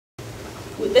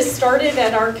This started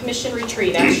at our commission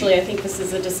retreat. Actually, I think this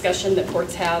is a discussion that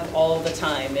ports have all the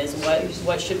time, is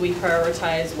what should we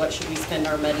prioritize, what should we spend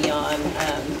our money on,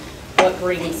 what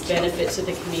brings benefit to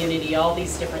the community. All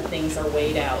these different things are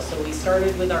weighed out. So we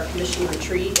started with our commission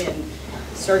retreat and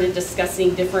started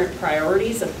discussing different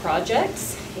priorities of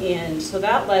projects. And so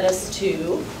that led us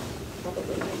to,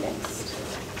 probably my next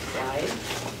slide,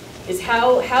 is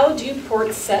how do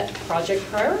ports set project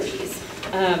priorities?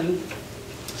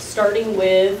 Starting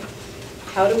with,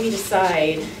 how do we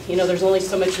decide, there's only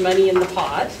so much money in the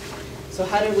pot, so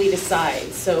how do we decide?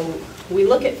 So we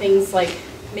look at things like,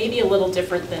 maybe a little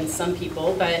different than some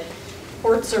people, but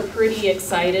ports are pretty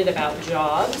excited about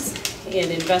jobs and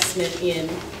investment in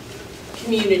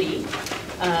community.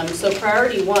 So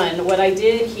priority one, what I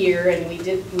did here, and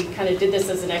we kind of did this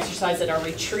as an exercise at our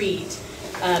retreat,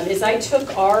 is I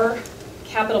took our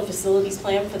capital facilities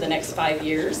plan for the next 5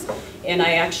 years, and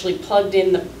I actually plugged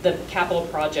in the capital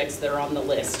projects that are on the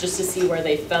list just to see where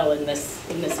they fell in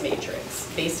this matrix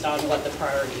based on what the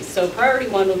priorities. So priority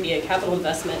one would be a capital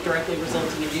investment directly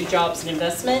resulting in new jobs and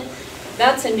investment.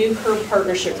 That's a new curb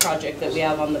partnership project that we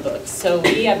have on the books. So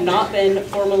we have not been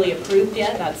formally approved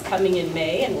yet. That's coming in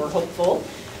May, and we're hopeful.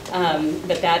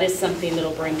 But that is something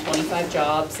that'll bring 25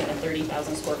 jobs in a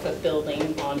 30,000 square foot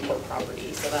building on port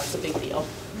property. So that's a big deal.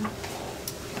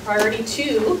 Priority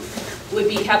two would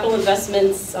be capital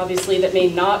investments, obviously, that may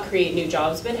not create new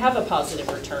jobs, but have a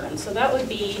positive return. So that would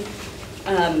be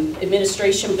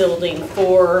administration building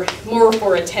more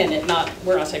for a tenant.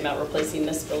 We're not talking about replacing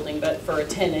this building, but for a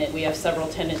tenant. We have several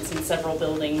tenants in several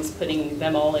buildings, putting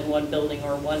them all in one building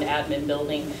or one admin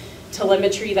building.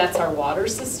 Telemetry, that's our water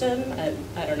system.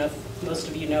 I don't know if most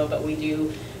of you know, but we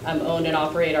do own and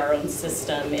operate our own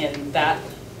system, and that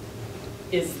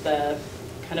is the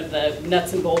kind of the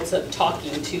nuts and bolts of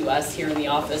talking to us here in the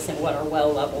office and what our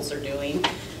well levels are doing.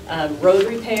 Road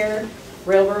repair,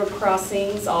 railroad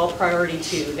crossings, all priority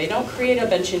two. They don't create a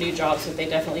bunch of new jobs, but they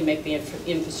definitely make the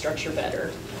infrastructure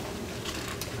better.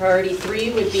 Priority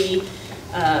three would be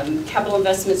capital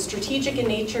investments strategic in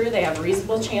nature. They have a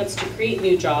reasonable chance to create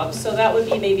new jobs. So that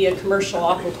would be maybe a commercial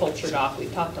aquaculture dock.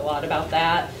 We've talked a lot about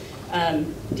that.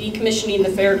 Decommissioning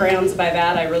the fairgrounds, by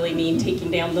that I really mean taking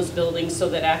down those buildings so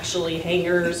that actually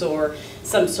hangars or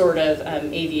some sort of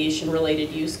aviation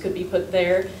related use could be put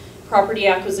there. Property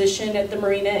acquisition at the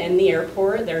marina and the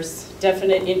airport. There's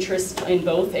definite interest in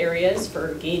both areas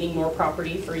for gaining more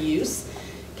property for use.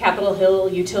 Capitol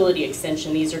Hill utility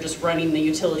extension. These are just running the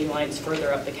utility lines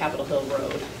further up the Capitol Hill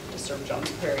Road to serve Johns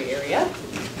Prairie area.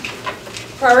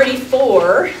 Priority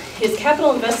four is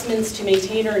capital investments to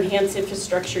maintain or enhance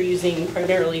infrastructure using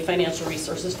primarily financial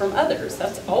resources from others.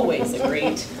 That's always a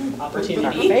great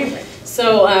opportunity.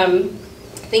 So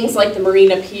things like the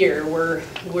Marina Pier,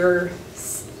 we're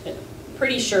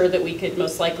pretty sure that we could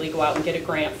most likely go out and get a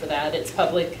grant for that. It's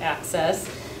public access.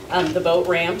 The boat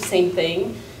ramp, same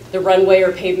thing. The runway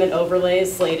or pavement overlay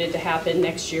is slated to happen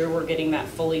next year. We're getting that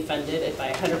fully funded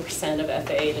by 100% of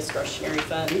FAA discretionary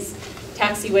funds.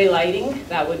 Taxiway lighting,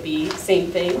 that would be same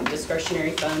thing,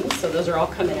 discretionary funds. So those are all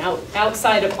coming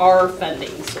outside of our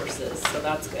funding sources, so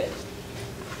that's good.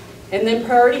 And then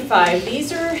priority five,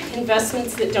 these are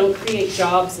investments that don't create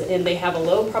jobs and they have a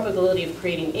low probability of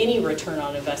creating any return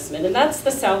on investment. And that's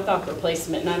the South Dock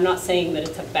replacement. And I'm not saying that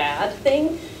it's a bad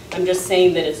thing. I'm just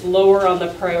saying that it's lower on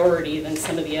the priority than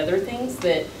some of the other things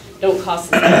that don't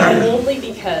cost us money, only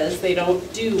because they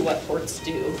don't do what ports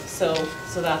do. So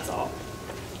that's all.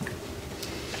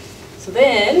 So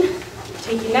then,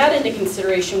 taking that into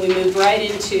consideration, we move right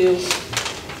into,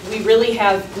 we really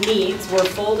have needs. We're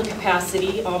full to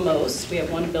capacity almost. We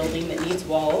have one building that needs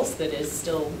walls that is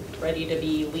still ready to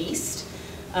be leased.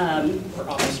 Or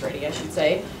almost ready, I should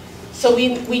say. So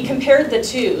we compared the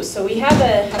two. So we have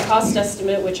a cost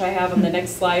estimate, which I have on the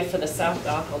next slide for the South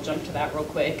Dock. I'll jump to that real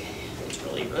quick. It's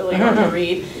really hard to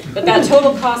read. But that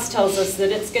total cost tells us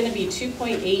that it's going to be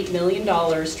 $2.8 million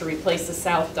to replace the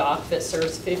South Dock that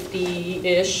serves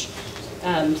 50-ish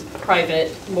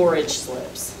private moorage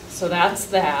slips. So that's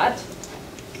that.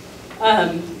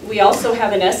 We also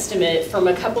have an estimate from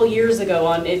a couple years ago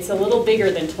on, it's a little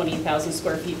bigger than 20,000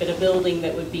 square feet, but a building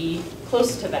that would be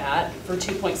close to that for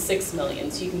 2.6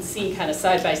 million. So you can see kind of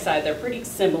side by side, they're pretty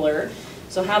similar.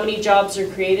 So how many jobs are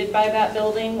created by that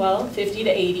building? Well, 50 to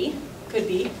 80 could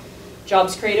be.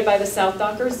 Jobs created by the South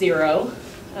Dock are 0.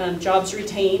 Jobs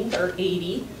retained are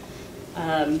 80.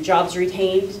 Jobs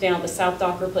retained down at the South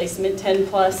Dock replacement, 10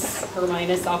 plus or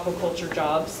minus aquaculture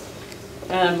jobs.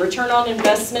 Return on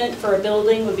investment for a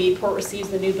building would be port receives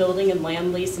the new building and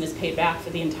land lease and is paid back for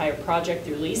the entire project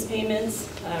through lease payments.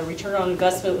 Return on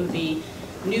investment would be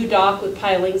New dock with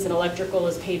pilings and electrical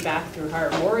is paid back through higher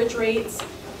mortgage rates.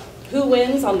 Who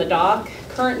wins on the dock?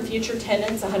 Current and future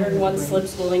tenants, 101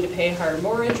 slips willing to pay higher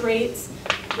mortgage rates.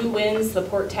 Who wins? The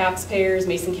port taxpayers,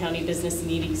 Mason County business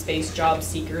needing space, job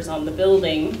seekers on the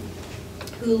building.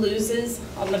 Who loses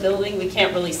on the building? We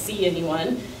can't really see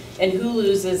anyone. And who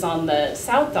loses on the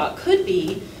south dock could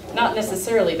be, not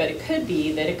necessarily, but it could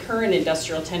be that a current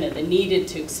industrial tenant that needed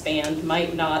to expand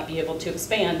might not be able to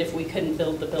expand if we couldn't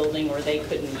build the building or they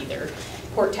couldn't either.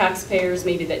 Port taxpayers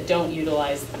maybe that don't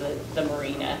utilize the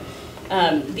marina.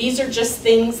 These are just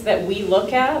things that we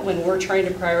look at when we're trying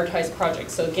to prioritize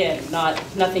projects. So again,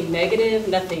 nothing negative,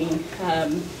 nothing,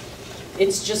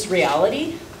 it's just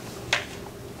reality.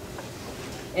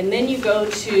 And then you go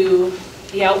to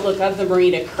the outlook of the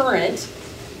marina current.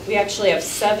 We actually have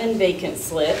 7 vacant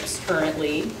slips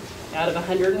currently out of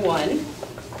 101.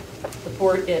 The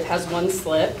port, it has 1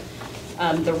 slip.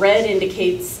 The red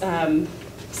indicates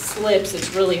slips.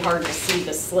 It's really hard to see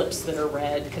the slips that are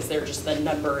red because they're just, the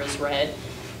number is red.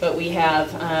 But we have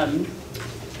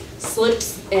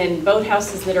slips and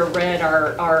boathouses that are red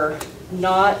are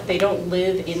not, they don't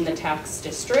live in the tax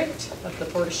district of the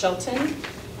Port of Shelton.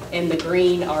 And the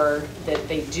green are that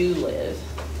they do live.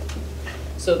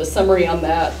 So the summary on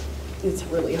that, it's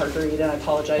really hard to read and I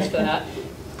apologize for that,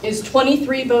 is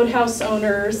 23 boathouse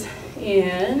owners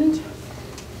and,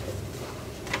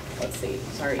 let's see,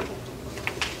 sorry.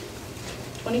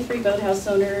 23 boathouse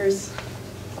owners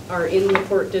are in the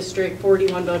port district,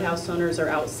 41 boathouse owners are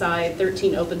outside,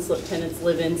 13 open slip tenants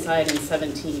live inside, and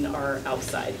 17 are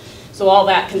outside. So all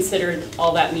that considered,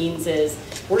 all that means is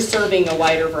we're serving a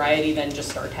wider variety than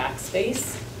just our tax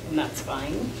base, and that's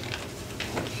fine.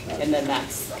 And then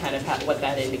that's kind of what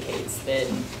that indicates, that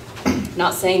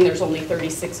not saying there's only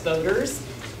 36 voters.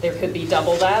 There could be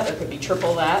double that, there could be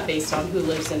triple that based on who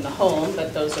lives in the home,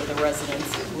 but those are the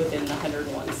residents within the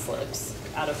 101 slips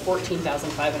out of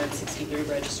 14,563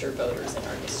 registered voters in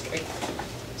our district.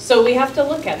 So we have to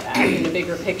look at that in the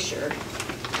bigger picture.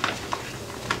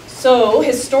 So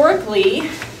historically,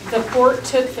 the port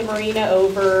took the marina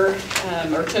over,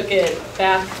 or took it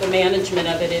back, the management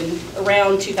of it in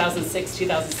around 2006,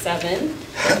 2007.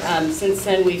 Since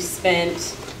then we've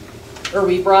spent, or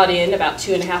we brought in about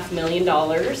 $2.5 million.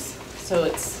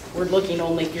 So we're looking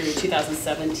only through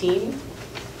 2017.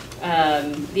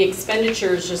 The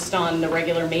expenditures just on the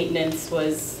regular maintenance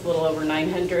was a little over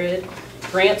 900.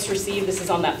 Grants received, this is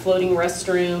on that floating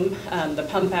restroom. The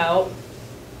pump out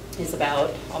is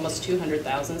about almost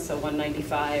 200,000, so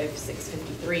 195,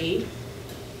 653.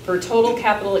 For total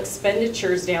capital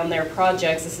expenditures down there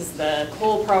projects, this is the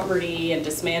coal property and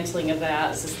dismantling of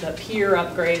that. This is the pier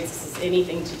upgrades. This is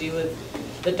anything to do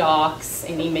with the docks,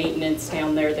 any maintenance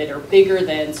down there that are bigger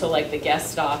than, so like the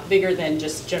guest dock, bigger than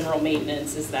just general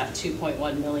maintenance is that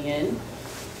 2.1 million.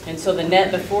 And so the net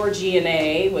before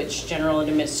G&A, which general and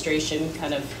administration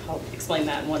kind of, I'll explain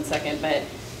that in one second, but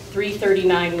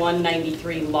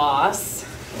 339,193 loss,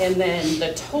 and then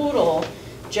the total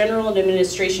general and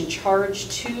administration charge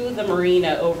to the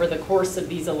marina over the course of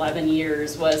these 11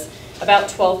 years was about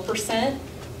 12%,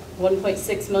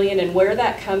 1.6 million, and where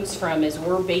that comes from is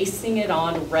we're basing it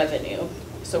on revenue.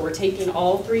 So we're taking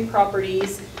all 3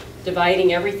 properties,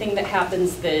 dividing everything that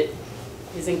happens that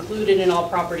is included in all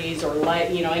properties, or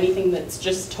anything that's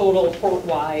just total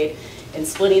port-wide, and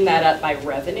splitting that up by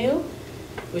revenue,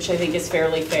 which I think is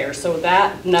fairly fair. So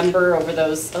that number over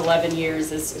those 11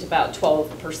 years is about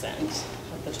 12%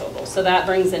 of the total. So that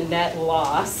brings a net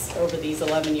loss over these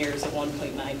 11 years of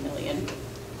 1.9 million.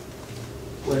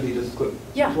 Wendy, just quick.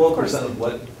 Yeah, 12% of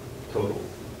what total?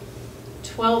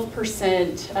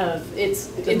 12% of,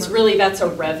 it's really, that's a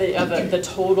revenue, of the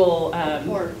total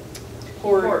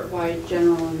port-wide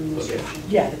general administration. Okay.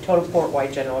 Yeah, the total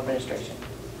port-wide general administration.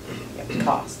 Yep,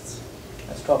 costs.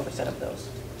 That's 12% of those.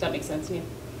 Does that make sense to you?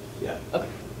 Yeah. Okay.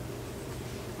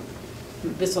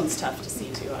 This one's tough to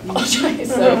see too, I apologize.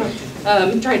 So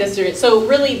I'm trying to steer it. So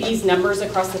really these numbers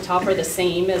across the top are the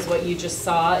same as what you just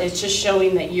saw. It's just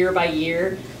showing that year by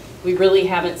year, we really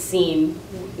haven't seen,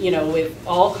 with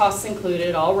all costs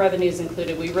included, all revenues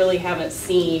included, we really haven't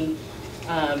seen,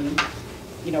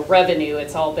 revenue.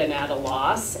 It's all been at a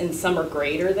loss, and some are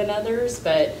greater than others,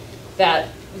 but that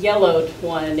yellowed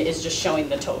one is just showing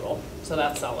the total. So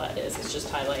that's all that is. It's just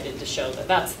highlighted to show that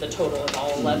that's the total of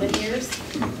all 11 years.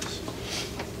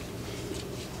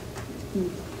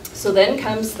 So then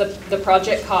comes the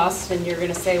project cost, and you're going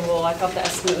to say, well, I thought the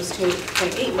estimate was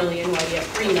 2.8 million. Why do you have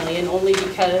 3 million? Only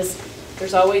because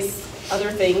there's always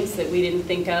other things that we didn't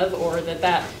think of, or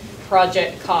that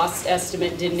project cost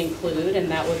estimate didn't include,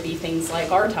 and that would be things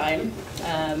like our time.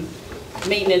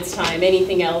 maintenance time,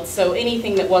 anything else. So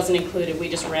anything that wasn't included, we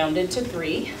just rounded to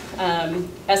 3.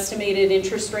 Estimated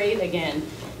interest rate, again,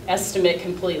 estimate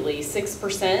completely,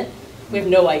 6%. We have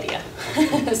no idea.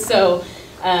 So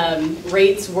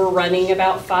rates were running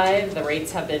about 5. The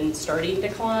rates have been starting to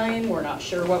climb. We're not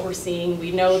sure what we're seeing.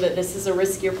 We know that this is a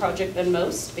riskier project than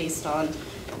most based on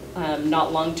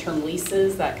not long-term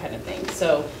leases, that kind of thing.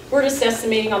 So we're just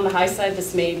estimating on the high side.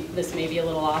 This may be a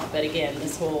little off, but again,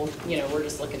 this whole, we're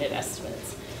just looking at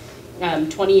estimates.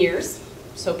 20 years,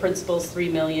 so principal's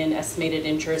 $3 million, estimated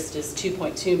interest is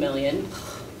 $2.2 million.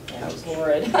 That was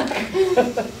horrid.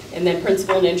 And then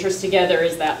principal and interest together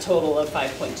is that total of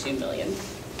 $5.2 million.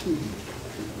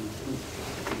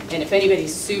 And if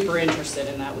anybody's super interested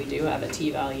in that, we do have a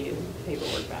T-value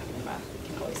paperwork back in the back.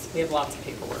 We have lots of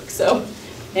paperwork. So,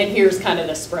 and here's kind of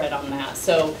the spread on that.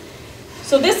 So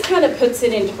this kind of puts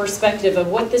it into perspective of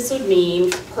what this would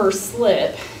mean per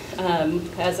slip.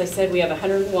 As I said, we have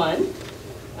 101.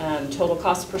 Total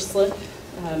cost per slip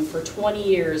for 20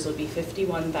 years would be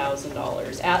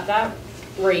 $51,000. At that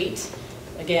rate,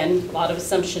 again, a lot of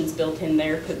assumptions built in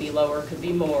there, could be lower, could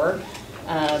be more.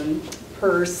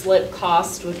 Per slip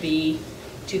cost would be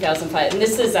 $2,500. And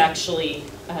this is actually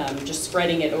just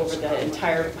spreading it over the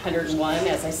entire 101.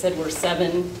 As I said, we're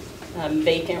 7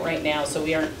 vacant right now, so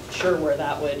we aren't sure where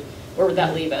would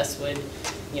that leave us,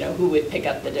 who would pick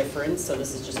up the difference. So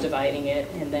this is just dividing it,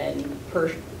 and then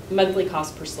per monthly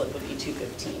cost per slip would be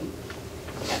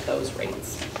 $215 at those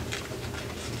rates.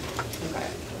 Okay,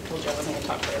 I told you I wasn't going to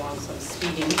talk very long, so I'm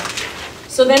speeding.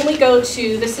 So then we go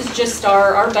to, this is just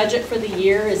our budget for the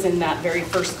year is in that very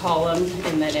first column,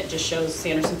 and then it just shows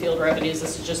Sanderson Field revenues.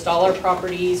 This is just all our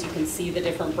properties. You can see the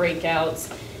different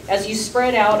breakouts. As you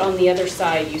spread out on the other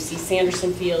side, you see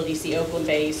Sanderson Field, you see Oakland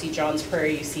Bay, you see Johns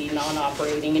Prairie, you see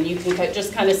non-operating, and you can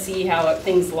just kind of see how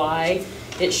things lie.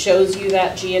 It shows you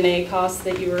that G&A cost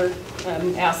that you were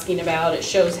asking about. It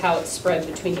shows how it's spread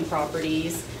between the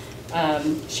properties.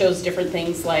 Shows different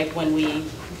things like when we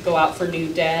go out for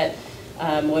new debt,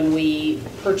 when we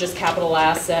purchase capital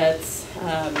assets,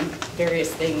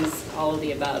 various things, all of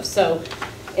the above. So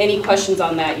any questions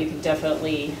on that, you can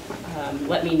definitely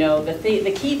let me know.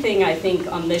 The key thing I think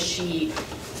on this sheet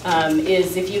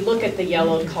is if you look at the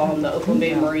yellow column, the Oakland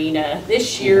Bay Marina,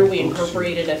 this year we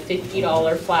incorporated a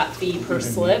 $50 flat fee per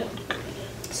slip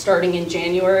starting in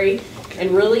January. And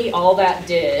really all that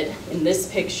did in this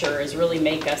picture is really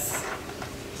make us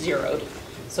zeroed.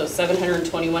 So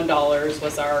 $721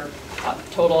 was our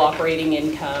total operating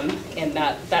income, and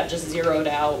that just zeroed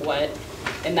out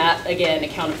and that again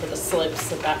accounted for the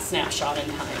slips of that snapshot in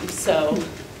time. So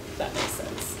if that makes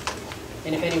sense.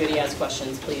 And if anybody has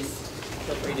questions, please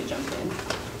feel free to jump in.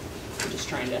 I'm just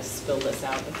trying to spill this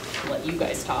out and let you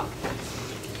guys talk.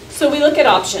 So we look at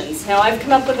options. Now I've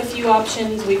come up with a few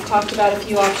options. We've talked about a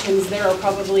few options. There are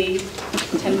probably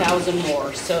 10,000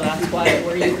 more. So that's why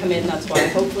where you come in, that's why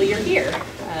hopefully you're here.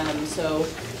 So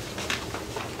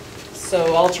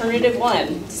alternative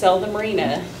 1, sell the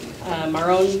marina.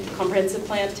 Our own comprehensive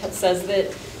plan says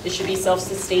that it should be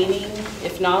self-sustaining.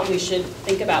 If not, we should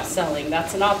think about selling.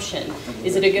 That's an option.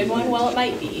 Is it a good one? Well, it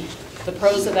might be. The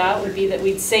pros of that would be that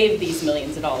we'd save these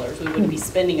millions of dollars. We wouldn't be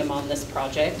spending them on this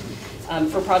project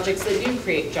for projects that do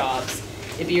create jobs.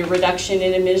 It'd be a reduction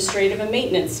in administrative and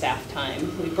maintenance staff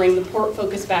time. We bring the port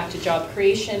focus back to job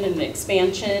creation and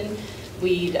expansion.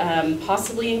 We'd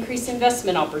possibly increase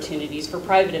investment opportunities for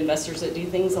private investors that do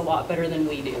things a lot better than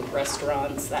we do,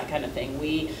 restaurants, that kind of thing.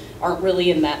 We aren't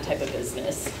really in that type of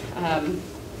business.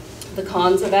 The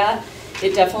cons of that,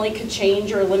 it definitely could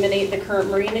change or eliminate the current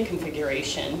marina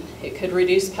configuration. It could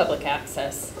reduce public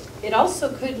access. It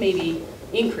also could maybe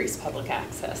increase public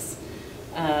access.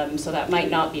 So that might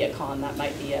not be a con, that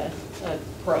might be a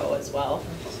pro as well.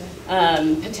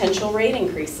 Potential rate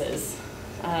increases.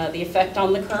 The effect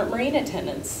on the current marina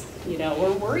tenants.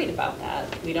 We're worried about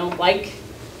that. We don't like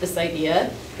this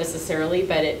idea necessarily,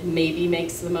 but it maybe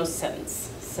makes the most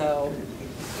sense. So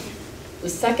the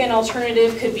second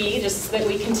alternative could be just that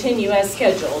we continue as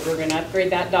scheduled. We're going to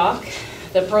upgrade that dock.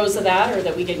 The pros of that are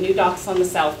that we get new docks on the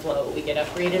south float. We get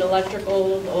upgraded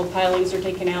electrical, the old pilings are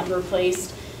taken out and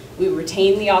replaced. We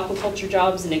retain the aquaculture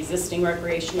jobs and existing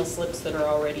recreational slips that are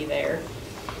already there.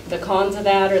 The cons of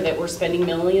that are that we're spending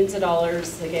millions of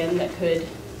dollars, again, that could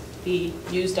be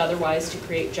used otherwise to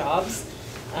create jobs.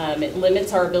 It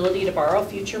limits our ability to borrow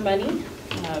future money.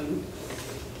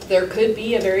 There could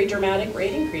be a very dramatic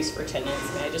rate increase for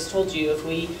tenants. I just told you if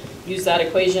we use that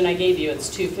equation I gave you,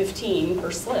 it's $215 per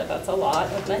slip. That's a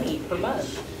lot of money per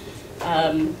month.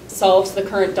 Solves the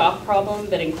current dock problem,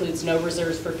 but includes no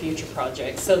reserves for future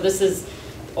projects. So this is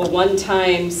a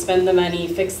one-time spend the money,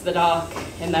 fix the dock,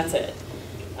 and that's it.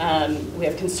 We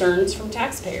have concerns from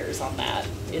taxpayers on that.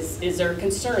 Is there a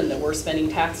concern that we're spending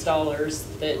tax dollars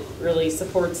that really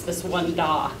supports this one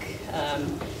dock?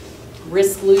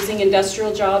 Risk losing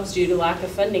industrial jobs due to lack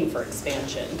of funding for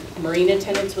expansion. Marina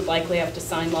tenants would likely have to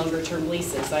sign longer term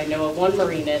leases. I know of one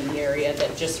marina in the area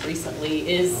that just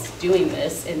recently is doing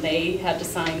this, and they had to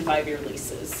sign 5-year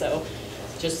leases. So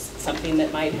just something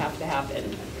that might have to happen.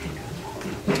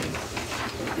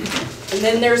 And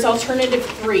then there's alternative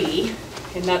 3,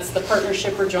 and that's the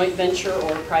partnership or joint venture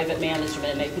or private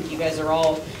management. I think you guys are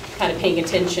all kind of paying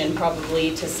attention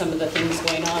probably to some of the things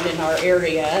going on in our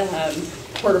area.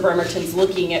 Port of Bremerton's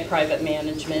looking at private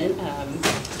management.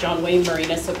 John Wayne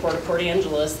Marina, so Port of Port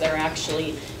Angeles, they're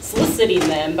actually soliciting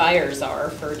them, buyers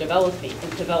are, for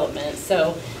development.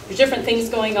 So there's different things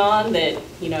going on that,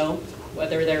 you know,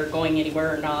 whether they're going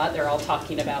anywhere or not, they're all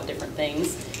talking about different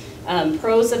things.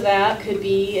 Pros of that could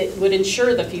be, it would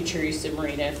ensure the future use of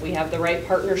Marina. If we have the right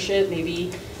partnership,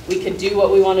 maybe we could do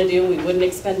what we want to do, we wouldn't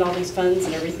expend all these funds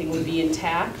and everything would be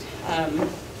intact.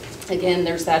 Again,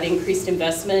 there's that increased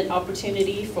investment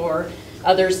opportunity for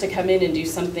others to come in and do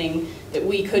something that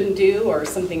we couldn't do, or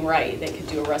something right. They could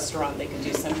do a restaurant, they could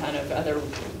do some kind of other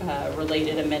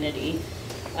related amenity.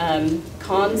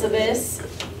 Cons of this,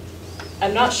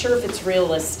 I'm not sure if it's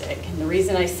realistic. And the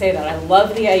reason I say that, I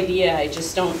love the idea, I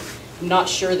just I'm not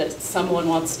sure that someone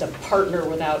wants to partner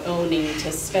without owning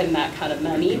to spend that kind of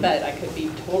money, but I could be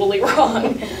totally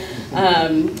wrong.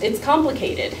 It's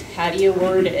complicated. How do you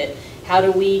word it? How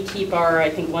do we keep our, I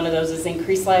think one of those is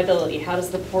increased liability. How does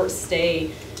the port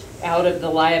stay out of the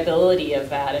liability of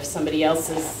that if somebody else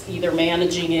is either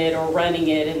managing it or running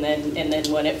it, and then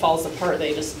when it falls apart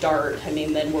they just dart? I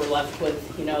mean, then we're left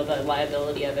with, you know, the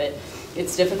liability of it.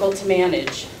 It's difficult to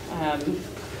manage.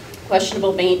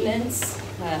 Questionable maintenance.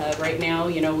 Right now,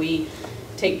 you know, we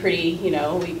take pretty, you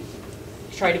know, we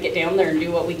try to get down there and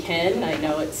do what we can. I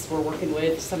know we're working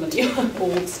with some of the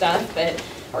old stuff, but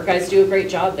our guys do a great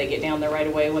job. They get down there right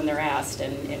away when they're asked,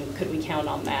 and could we count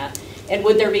on that? And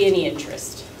would there be any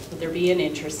interest? Would there be an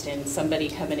interest in somebody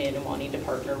coming in and wanting to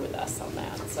partner with us on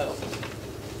that? So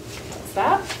that's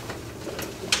that.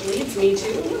 Which leads me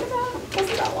to, look at that,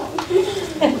 wasn't that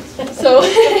long. So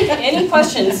any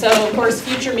questions? So of course,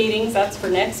 future meetings, that's for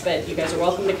next, but you guys are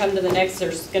welcome to come to the next.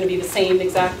 There's going to be the same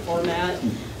exact format.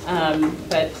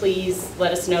 But please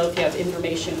let us know if you have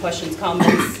information, questions,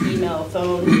 comments, email,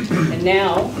 phone. And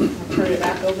now, I'll turn it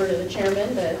back over to the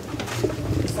chairman to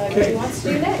decide what he wants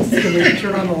to do next. Can we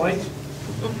turn on the lights?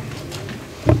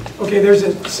 Okay, there's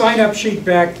a sign-up sheet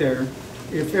back there.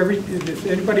 If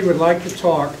anybody would like to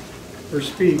talk or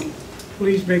speak,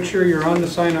 please make sure you're on the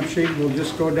sign-up sheet. We'll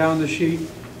just go down the sheet.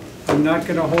 I'm not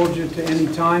going to hold you to any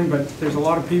time, but there's a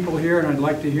lot of people here, and I'd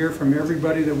like to hear from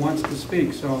everybody that wants to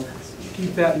speak. So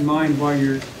keep that in mind while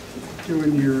you're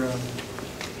doing your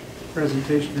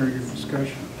presentation or your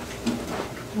discussion.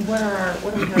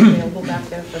 What do we have available back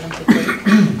there for them to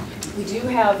take? We do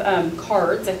have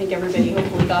cards. I think everybody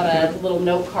hopefully got a little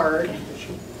note card.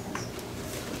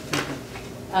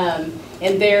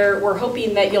 And we're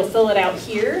hoping that you'll fill it out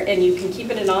here, and you can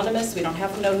keep it anonymous. We don't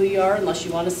have to know who you are unless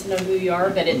you want us to know who you are,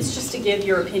 but it's just to give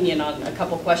your opinion on a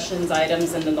couple questions,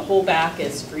 items, and then the whole back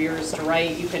is for yours to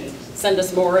write. You can send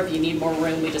us more if you need more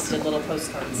room. We just did little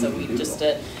postcards, so we just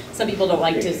some people don't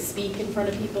like to speak in front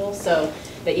of people, so,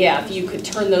 but yeah, if you could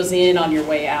turn those in on your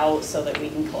way out so that we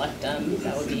can collect them,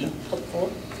 that would be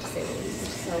helpful, to say the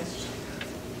least. So.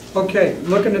 Okay,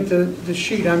 looking at the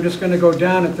sheet, I'm just going to go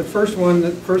down at the first one.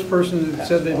 The first person that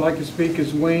said they'd like to speak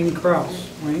is Wayne Krause.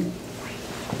 Wayne?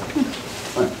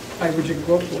 Hi, would you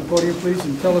go up to the podium, please,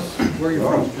 and tell us where you're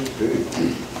from?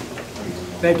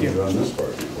 Thank you. I've done this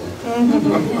part before.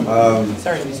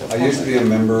 Sorry to be so I used to be a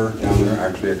member down there,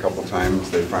 actually a couple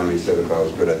times. They finally said if I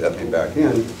was good, I'd let me back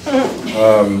in.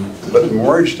 But the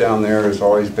mortgage down there has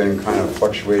always been kind of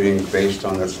fluctuating based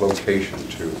on its location,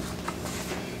 too.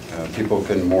 People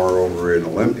can moor over in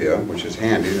Olympia, which is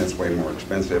handy, and it's way more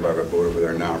expensive. I have a boat over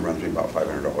there now, it runs me about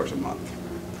 $500 a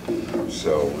month.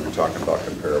 So when you're talking about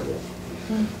comparable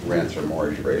rents or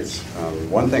mortgage rates.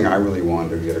 One thing I really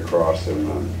wanted to get across, and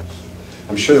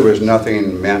I'm sure there was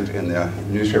nothing meant in the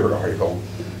newspaper article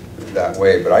that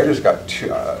way, but I just got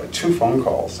two phone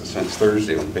calls since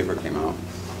Thursday when the paper came out.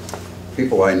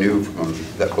 People I knew from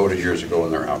that voted years ago,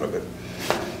 and they're out of it.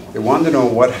 They wanted to know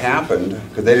what happened,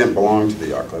 because they didn't belong to the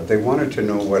yacht club. They wanted to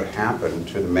know what happened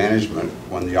to the management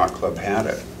when the yacht club had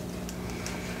it.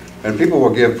 And people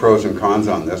will give pros and cons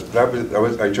on this, but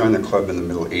I joined the club in the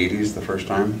middle 80s the first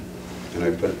time, and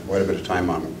I spent quite a bit of time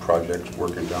on projects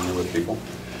working down there with people.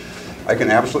 I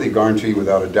can absolutely guarantee you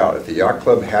without a doubt, if the yacht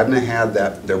club hadn't had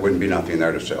that, there wouldn't be nothing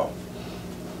there to sell.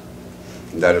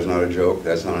 And that is not a joke,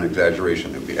 that's not an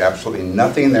exaggeration. There'd be absolutely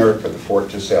nothing there for the port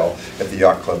to sell if the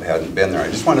yacht club hadn't been there.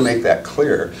 I just want to make that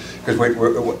clear, because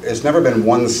it's never been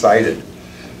one-sided.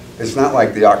 It's not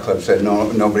like the yacht club said,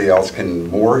 no, nobody else can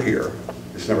moor here.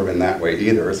 It's never been that way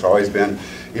either. It's always been,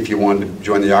 if you wanted to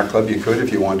join the yacht club, you could.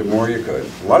 If you wanted to moor, you could.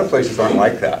 A lot of places aren't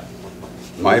like that.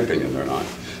 In my opinion, they're not.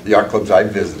 The yacht clubs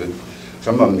I've visited,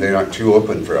 some of them, they're not too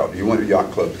open for out. You want a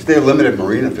yacht club, because they have limited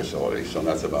marina facilities, so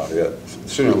that's about it.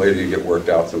 Sooner or later you get worked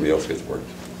out, somebody else gets worked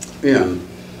in.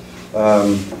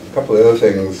 A couple of other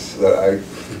things that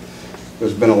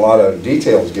there's been a lot of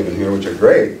details given here, which are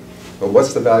great, but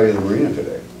what's the value of the marina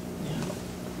today?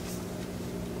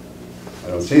 I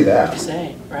don't see that.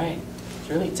 Say, right.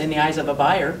 It's in the eyes of a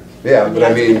buyer. Yeah, in the but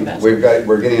I eyes of an mean, investor.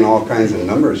 we're getting all kinds of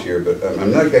numbers here, but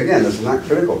I'm not, again, this is not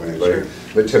critical of anybody. Sure.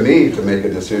 But to me, to make a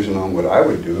decision on what I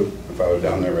would do if I was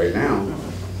down there right now,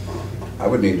 I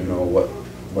would need to know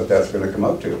what that's going to come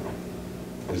up to.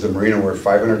 Is the marina worth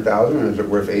 $500,000 or is it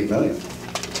worth $8 million?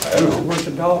 I don't know. It's worth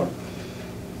 $1.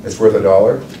 It's worth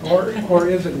 $1? Or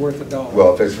is it worth $1?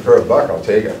 Well, if it's for $1, I'll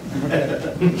take it.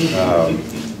 Okay.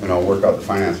 And I'll work out the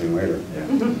financing later. Yeah.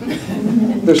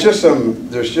 There's just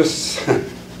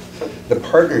the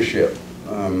partnership.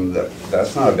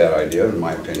 That's not a bad idea, in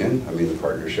my opinion. I mean, the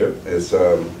partnership is,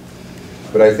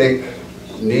 but I think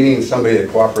needing somebody to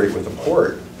cooperate with the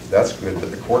port, that's good, but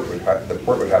the port would have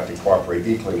to cooperate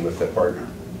equally with the partner.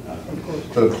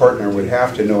 So the partner would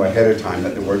have to know ahead of time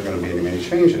that there weren't going to be any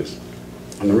changes.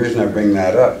 And the reason I bring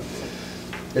that up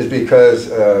is because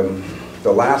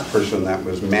the last person that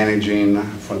was managing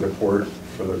for the port,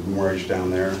 for the mortgage down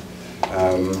there,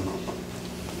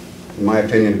 in my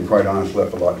opinion, to be quite honest,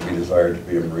 left a lot to be desired to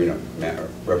be a marina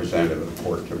representative of the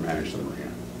port to manage the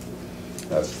marina.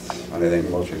 And I think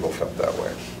most people felt that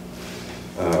way.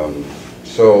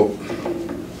 So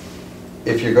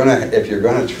if you're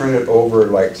gonna turn it over,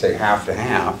 like say half to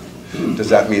half, does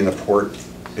that mean the port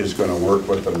is going to work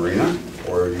with the marina,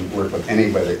 or you work with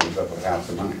anybody that comes up with half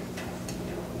the money?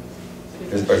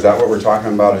 Is that what we're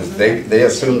talking about? Is they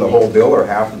assume the whole bill or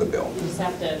half of the bill? You just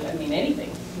have to, I mean,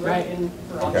 anything. Right.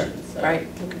 For Okay. options. So. Right,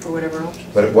 looking for whatever option.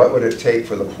 But what would it take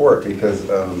for the port? Because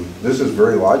this is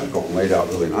very logical and laid out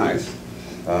really nice.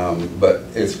 But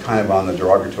it's kind of on the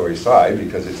derogatory side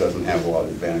because it doesn't have a lot of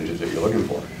advantages that you're looking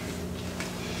for.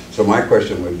 So my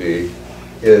question would be,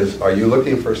 are you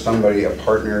looking for somebody, a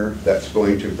partner, that's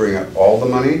going to bring up all the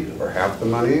money, or half the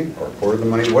money, or a quarter of the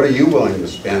money? What are you willing to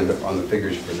spend on the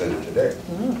figures you presented today?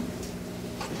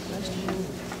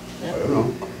 I don't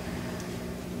know.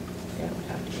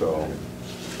 So,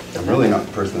 I'm really not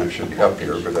the person that should be up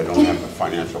here because I don't have a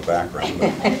financial background,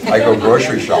 but I go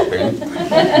grocery shopping.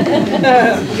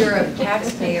 You're a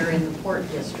taxpayer in the port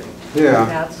district. Yeah.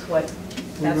 That's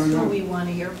who we want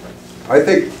to hear from. I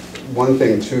think one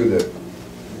thing too, that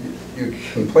you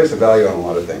can place a value on a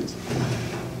lot of things.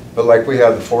 But like we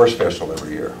have the Forest Festival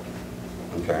every year,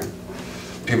 okay?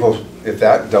 People, if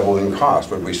that doubled in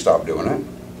cost, would we stop doing it?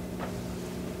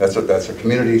 That's a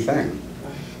community thing.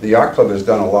 The Yacht Club has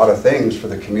done a lot of things for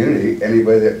the community.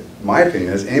 Anybody that, my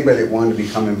opinion is, anybody that wanted to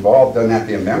become involved doesn't have to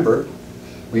be a member.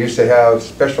 We used to have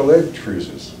special ed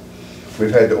cruises. We've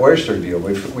had the oyster deal.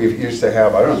 We've used to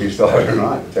have, I don't know if you still have it or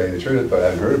not, to tell you the truth, but I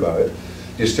haven't heard about it.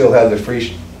 You still have the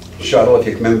free shuttle if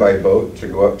you come in by boat to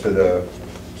go up to the,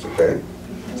 okay?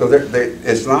 So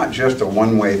it's not just a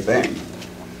one-way thing.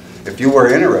 If you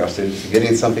were interested in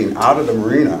getting something out of the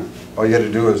marina, all you had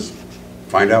to do is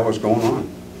find out what's going on.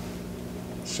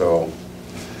 So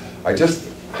I just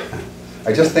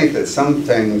think that some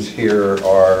things here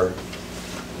are,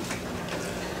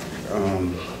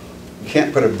 you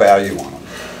can't put a value on them.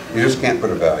 You just can't put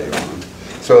a value on them.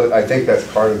 So I think that's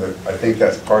part of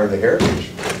the heritage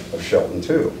of Shelton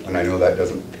too. And I know that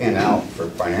doesn't pan out for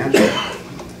financial,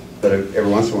 but every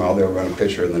once in a while they'll run a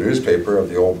picture in the newspaper of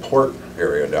the old port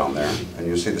area down there, and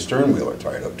you see the stern wheeler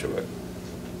tied up to it.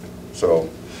 So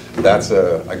that's,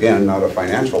 again, not a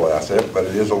financial asset, but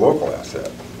it is a local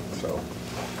asset. So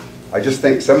I just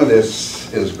think some of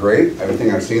this is great.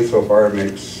 Everything I've seen so far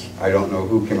makes, I don't know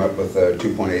who came up with the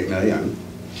 2.8 million.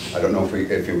 I don't know if we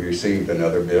received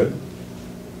another bid.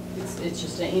 It's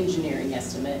just an engineering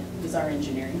estimate. It was our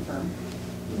engineering firm.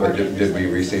 But did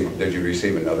you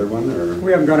receive another one, or?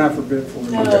 We haven't gone out for bid for it.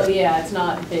 No, Okay. yeah, it's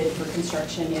not bid for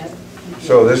construction yet.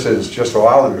 So this is, just so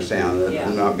I'll understand, that Yeah.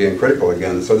 I'm not being critical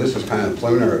again, so this is kind of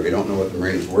preliminary. We don't know what the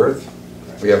marina's worth.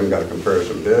 We haven't got a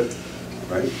comparison bid,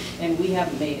 right? And we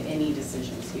haven't made any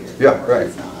decisions here. Yeah, right.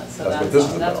 It's not, so That's what this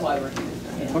is that's about. why we're here.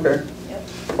 Yeah. Okay.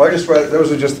 Yep. Well,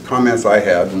 those are just the comments I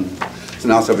had, and so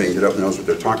now somebody can get up and knows what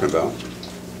they're talking about.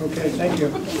 Okay, thank you.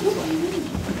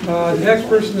 The next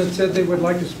person that said they would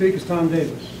like to speak is Tom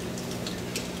Davis.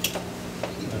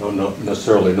 I don't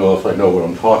necessarily know if I know what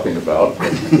I'm talking about,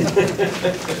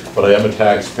 but I am a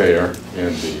taxpayer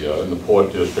in the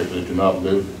Port District. I do not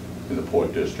live in the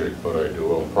Port District, but I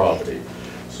do own property.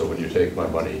 So when you take my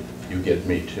money, you get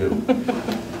me too.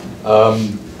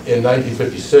 In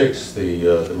 1956,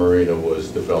 the Marina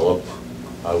was developed.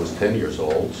 I was 10 years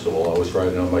old, so while I was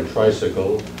riding on my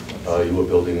tricycle, you were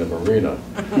building a marina.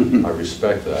 I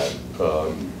respect that.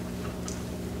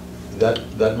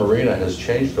 That marina has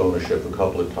changed ownership a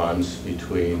couple of times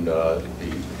between the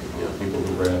people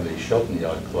who ran the Shelton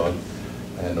Yacht Club,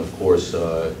 and of course,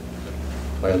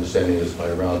 my understanding is by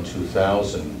around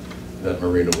 2000, that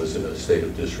marina was in a state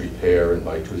of disrepair, and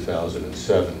by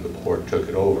 2007, the port took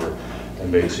it over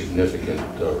and made significant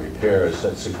repairs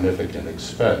at significant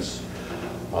expense.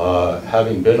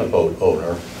 Having been a boat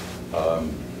owner,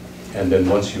 and then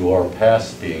once you are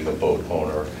past being a boat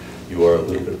owner, you are a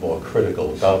little bit more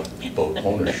critical about boat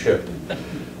ownership.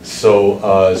 So,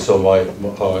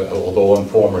 although I'm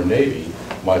former Navy,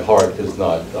 my heart is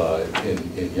not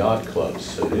in yacht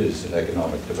clubs. It is in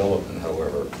economic development,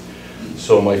 however.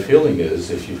 So my feeling is,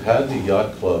 if you've had the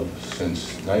yacht club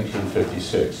since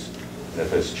 1956, and it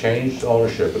has changed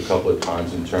ownership a couple of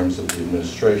times in terms of the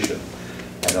administration,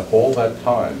 and if all that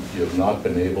time you have not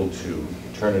been able to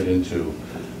turn it into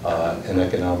an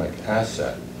economic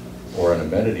asset or an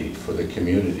amenity for the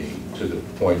community to the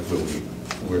point where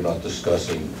we're not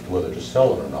discussing whether to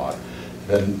sell it or not,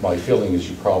 then my feeling is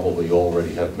you probably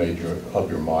already have made up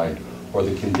your mind, or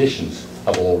the conditions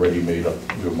have already made up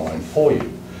your mind for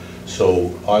you.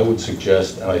 So I would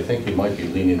suggest, and I think you might be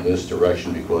leaning in this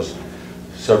direction because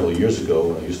several years ago,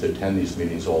 when I used to attend these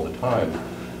meetings all the time,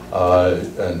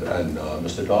 and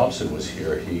Mr. Dobson was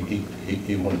here,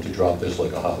 he wanted to drop this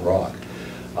like a hot rock.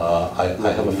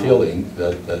 I have a feeling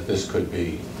that this could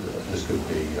be,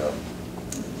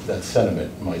 that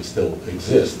sentiment might still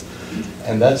exist.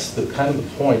 And that's the kind of the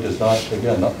point is not,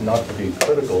 again, not to be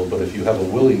critical, but if you have a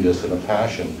willingness and a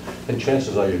passion, then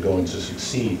chances are you're going to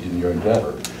succeed in your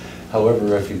endeavor.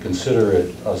 However, if you consider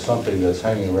it something that's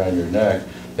hanging around your neck,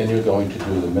 then you're going to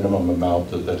do the minimum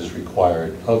amount that is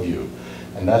required of you.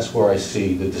 And that's where I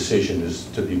see the decision is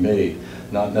to be made,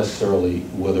 not necessarily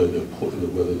whether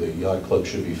the yacht club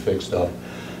should be fixed up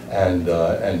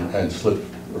and slip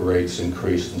rates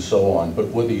increased and so on, but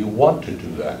whether you want to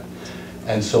do that.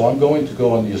 And so I'm going to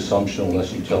go on the assumption,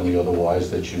 unless you tell me otherwise,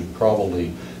 that you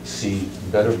probably see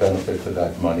better benefit for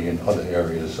that money in other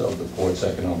areas of the port's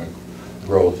economic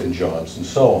growth and jobs and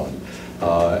so on.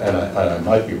 And I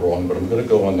might be wrong, but I'm going to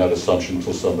go on that assumption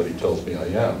until somebody tells me I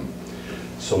am.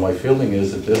 So my feeling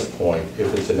is at this point,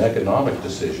 if it's an economic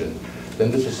decision,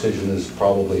 then the decision is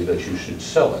probably that you should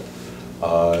sell it.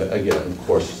 Again, of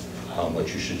course, how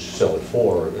much you should sell it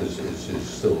for is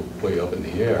still way up in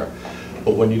the air.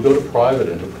 But when you go to private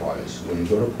enterprise, when you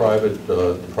go to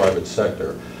the private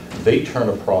sector, they turn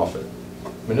a profit.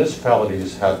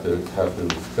 Municipalities have to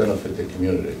benefit the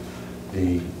community.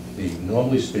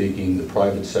 Normally speaking, the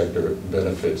private sector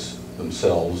benefits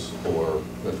themselves, or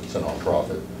if it's a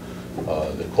nonprofit,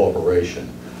 the corporation.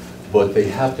 But they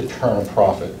have to turn a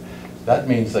profit. That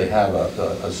means they have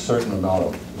a certain amount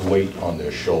of weight on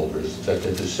their shoulders, that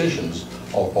their decisions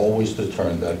are always to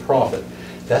turn that profit.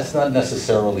 That's not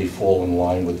necessarily fall in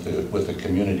line with the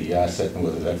community asset, and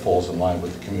whether that falls in line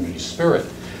with the community spirit,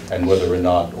 and whether or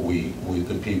not we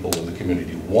the people of the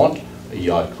community want a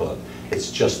yacht club.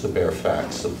 It's just the bare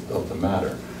facts of the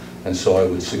matter. And so I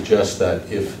would suggest that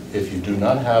if you do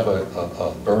not have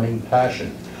a burning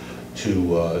passion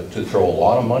to throw a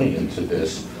lot of money into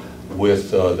this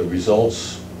with the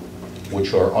results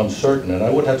which are uncertain, and I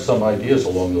would have some ideas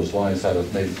along those lines how to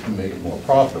make it more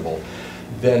profitable,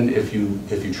 then if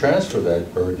you transfer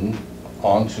that burden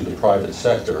onto the private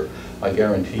sector, I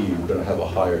guarantee you're going to have a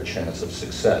higher chance of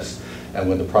success. And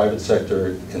when the private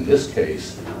sector, in this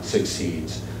case,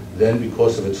 succeeds, then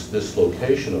because of its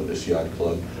dislocation of this yacht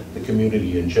club, the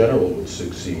community in general would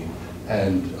succeed,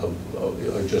 and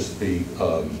just the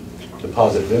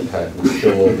positive impact would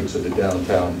spill over to the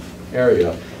downtown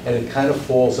area. And it kind of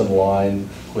falls in line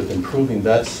with improving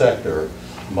that sector,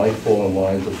 might fall in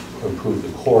line to improve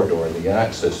the corridor and the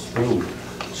access through.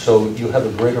 So you have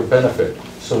a greater benefit.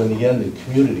 So in the end, the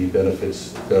community benefits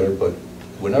better, but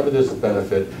whenever there's a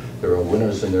benefit, there are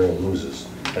winners and there are losers.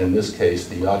 And in this case,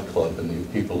 the yacht club and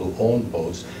the people who own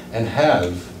boats and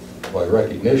have, by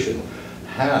recognition,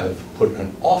 have put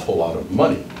an awful lot of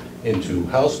money into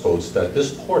houseboats that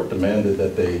this port demanded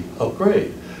that they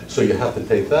upgrade. So you have to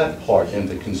take that part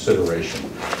into consideration.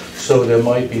 So there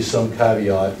might be some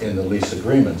caveat in the lease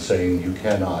agreement saying you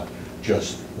cannot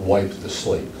just wipe the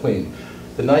slate clean.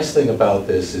 The nice thing about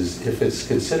this is if it's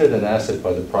considered an asset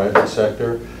by the private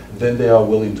sector, then they are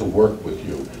willing to work with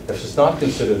you. If it's not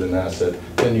considered an asset,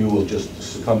 then you will just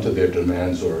succumb to their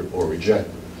demands or reject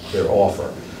their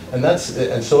offer.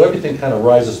 And so everything kind of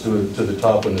rises to the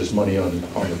top when there's money on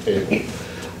the table.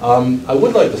 I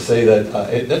would like to say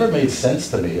that it never made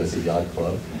sense to me as a yacht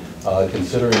club,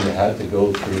 considering you had to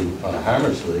go through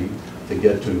Hammersley to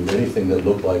get to anything that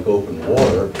looked like open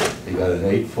water. You got an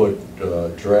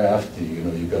 8-foot draft,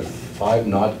 you got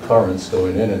 5-knot currents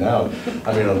going in and out.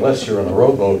 I mean, unless you're on a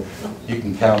rowboat, you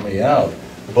can count me out.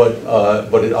 But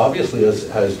it obviously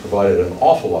has provided an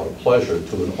awful lot of pleasure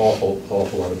to an awful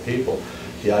lot of people.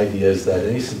 The idea is that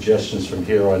any suggestions from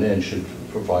here on in should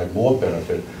provide more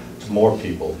benefit to more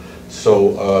people.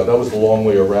 So that was the long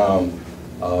way around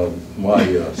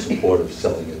my support of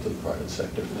selling it to the private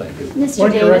sector. Thank you. Mr.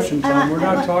 One Davis, correction, Tom,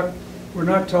 we're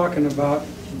not talking about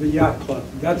the yacht club.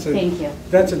 That's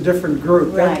a different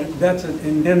group. Right. That's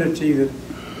an entity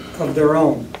of their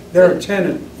own. They're a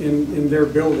tenant in their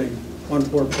building on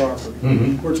port property.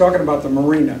 Mm-hmm. We're talking about the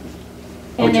marina,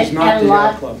 which is not the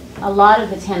yacht club. A lot of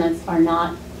the tenants are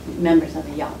not members of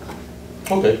the yacht club.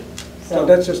 Okay. So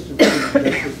that's just.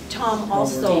 Tom,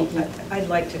 also, I'd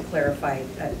like to clarify,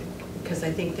 because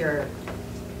I think there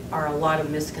are a lot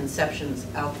of misconceptions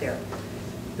out there.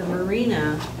 The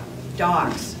marina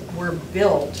docks were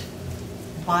built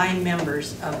by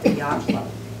members of the yacht club.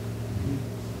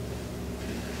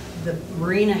 The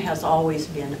marina has always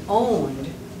been owned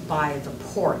by the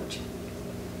port.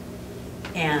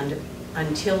 And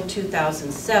until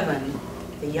 2007,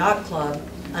 the yacht club,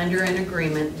 under an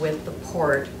agreement with the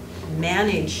port,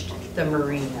 managed the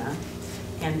marina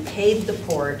and paid the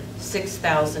port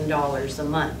 $6,000 a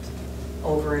month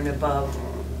over and above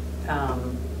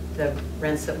the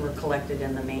rents that were collected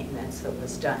and the maintenance that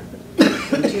was done.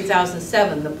 In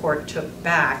 2007, the port took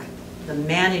back the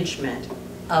management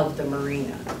of the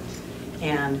marina.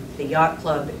 And the yacht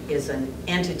club is an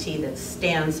entity that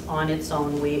stands on its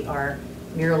own. We are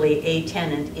merely a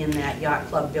tenant in that yacht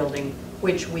club building,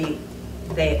 which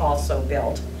they also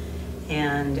built.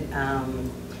 And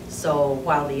so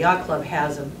while the yacht club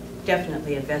has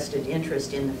definitely a vested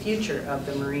interest in the future of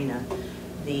the marina,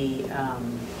 the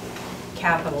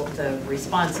the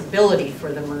responsibility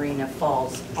for the marina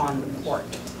falls on the port.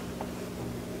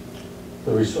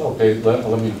 Okay,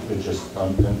 let me just,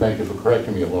 and thank you for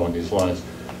correcting me along these lines.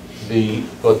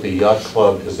 But the yacht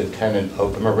club is a tenant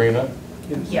of the marina?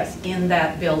 Yes, in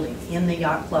that building, in the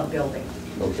yacht club building.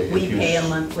 Okay. We pay a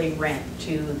monthly rent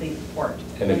to the port.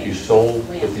 And if you sold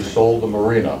the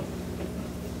marina,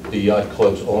 the yacht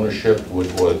club's ownership or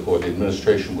the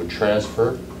administration would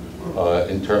transfer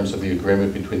in terms of the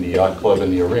agreement between the yacht club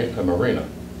and the marina?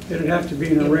 It'd have to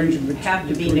be an arrangement. It would have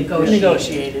to be between-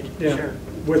 negotiated. Yeah, Sure.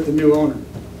 with the new owner.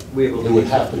 It would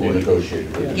have to be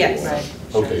negotiated. Yeah. Yes.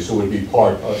 Right. Okay, so it would be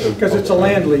part of... Because it's a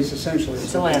land lease, essentially.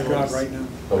 It's a land what we've got lease. right now.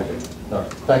 Okay, all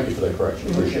right. Thank you for that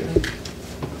correction. Appreciate it.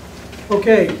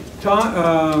 Okay,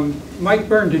 Tom, Mike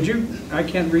Byrne, I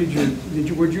can't read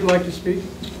would you like to speak?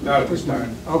 Not at this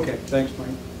time. Okay, thanks, Mike.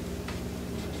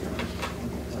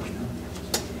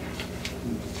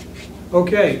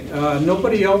 Okay,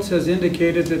 nobody else has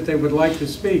indicated that they would like to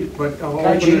speak, but I'll Can I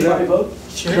open change it my up. vote?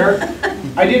 Sure.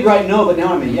 I did write no, but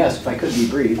now I'm a yes, if I could be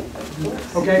brief.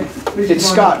 Okay, please. It's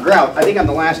come on Scott Grout. I think I'm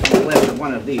the last on the list of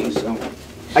one of these, so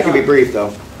I can be brief, though.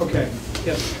 up. Okay,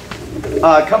 yes.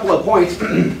 A couple of points.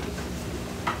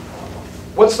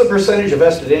 What's the percentage of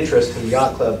vested interest in the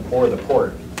yacht club or the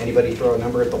port? Anybody throw a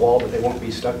number at the wall that they won't be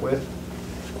stuck with?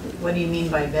 What do you mean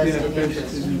by vested Yeah,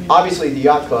 interest? Obviously, the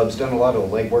yacht club's done a lot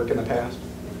of legwork in the past,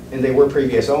 and they were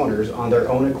previous owners on their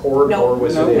own accord, No, or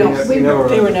was no, it? no.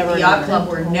 They were never. The yacht club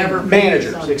were never.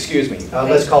 Managers, excuse me.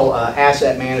 Let's call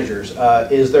asset managers.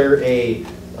 Is there a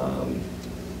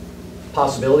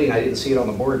possibility, and I didn't see it on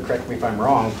the board, correct me if I'm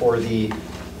wrong, for the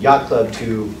yacht club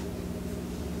to,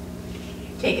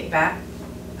 Take it back.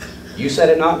 you said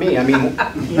it, not me, I mean,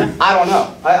 I don't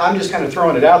know. I'm just kind of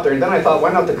throwing it out there, and then I thought, why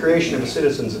not the creation of a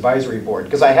citizens advisory board?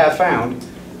 Because I have found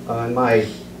in my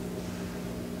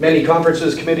many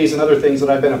conferences, committees, and other things that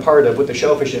I've been a part of with the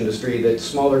shellfish industry that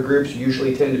smaller groups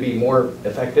usually tend to be more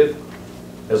effective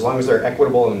as long as they're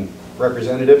equitable and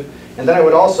representative. And then I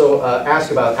would also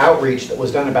ask about outreach that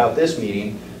was done about this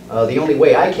meeting. The only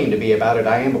way I came to be about it,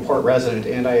 I am a port resident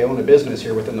and I own a business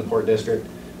here within the Port District,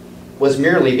 was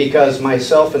merely because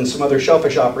myself and some other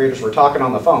shellfish operators were talking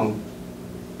on the phone,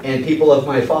 and people of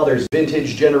my father's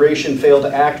vintage generation fail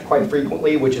to act quite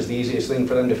frequently, which is the easiest thing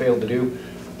for them to fail to do.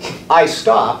 I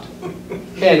stopped,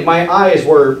 and my eyes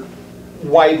were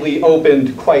widely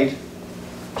opened quite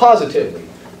positively.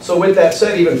 So with that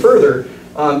said, even further,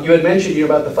 you had mentioned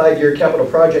about the 5-year capital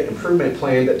project improvement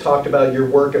plan that talked about your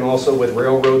work and also with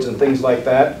railroads and things like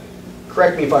that.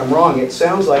 Correct me if I'm wrong, it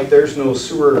sounds like there's no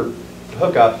sewer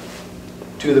hookup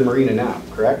to the marina now,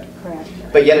 correct? Correct.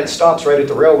 But yet it stops right at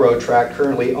the railroad track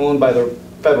currently owned by the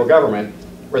federal government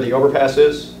where the overpass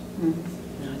is. No,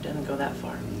 it doesn't go that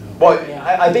far. Well,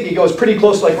 I think it goes pretty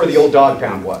close to like where the old dog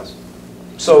pound was.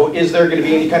 So is there going to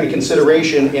be any kind of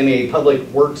consideration in a public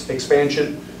works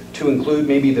expansion to include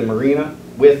maybe the marina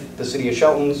with the city of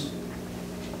Shelton's?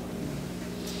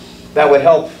 That would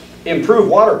help improve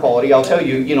water quality. I'll tell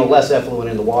you, less effluent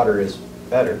in the water is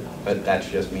better, but that's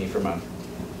just me from a...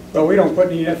 But we don't put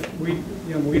any,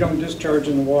 we don't discharge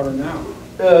in the water now.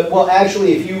 Well,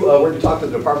 actually, if you were to talk to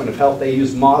the Department of Health, they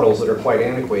use models that are quite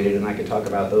antiquated, and I could talk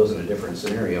about those in a different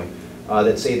scenario,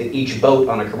 that say that each boat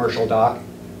on a commercial dock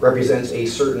represents a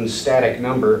certain static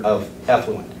number of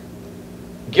effluent.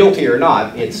 Guilty or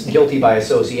not, it's guilty by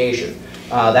association.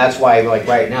 That's why, like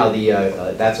right now,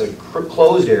 that's a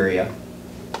closed area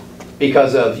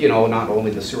because of, not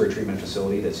only the sewer treatment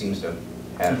facility that seems to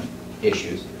have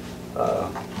issues,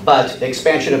 but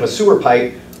expansion of a sewer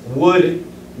pipe would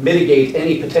mitigate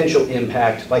any potential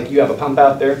impact. Like you have a pump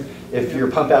out there. If your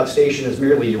pump out station is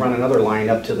merely you run another line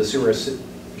up to the sewer,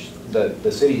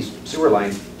 the city's sewer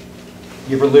line,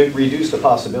 you've reduced the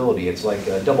possibility. It's like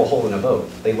a double hole in a boat.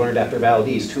 They learned after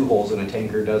Valdez, 2 holes in a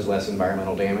tanker does less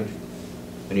environmental damage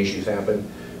when issues happen.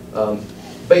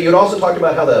 But you'd also talked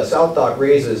about how the South Dock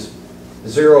raises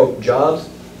 0 jobs.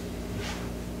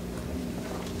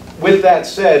 With that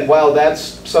said, while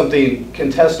that's something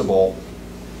contestable,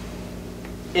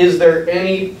 is there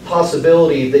any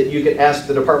possibility that you could ask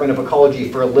the Department of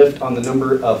Ecology for a lift on the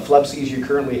number of FLEPCs you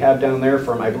currently have down there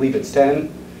from, I believe it's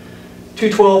 10, to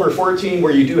 12 or 14,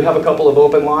 where you do have a couple of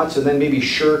open lots, and then maybe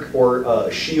shirk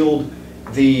or shield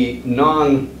the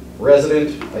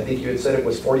non-resident, I think you had said it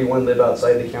was 41 live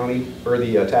outside the county, or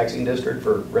the taxing district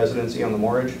for residency on the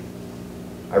moorage?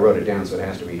 I wrote it down, so it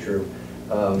has to be true.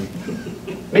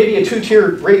 Maybe a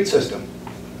 2-tier rate system.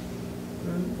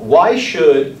 Why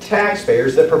should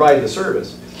taxpayers that provide the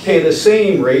service pay the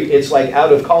same rate? It's like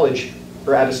out of college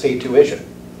or out of state tuition.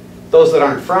 Those that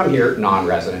aren't from here,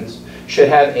 non-residents, should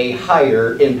have a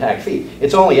higher impact fee.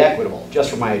 It's only equitable, just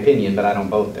from my opinion, but I don't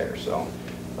vote there. So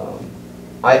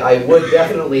I would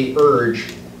definitely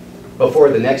urge before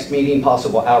the next meeting,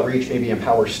 possible outreach, maybe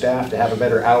empower staff to have a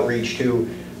better outreach to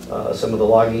some of the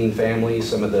logging families,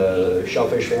 some of the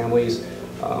shellfish families.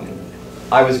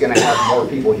 I was going to have more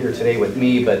people here today with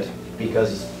me, but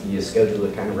because you scheduled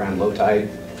it kind of around low tide,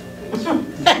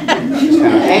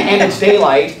 and it's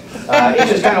daylight, it's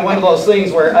just kind of one of those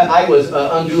things where I was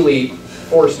unduly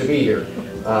forced to be here.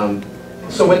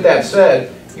 So with that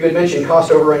said, you had mentioned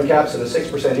cost overrun caps and a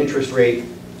 6% interest rate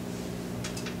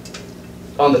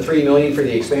on the $3 million for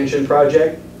the expansion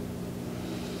project.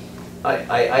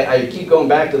 I keep going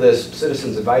back to this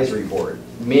Citizens Advisory Board.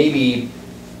 Maybe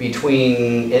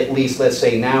between at least, let's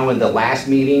say, now and the last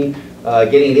meeting,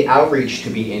 getting the outreach to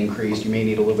be increased, you may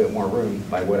need a little bit more room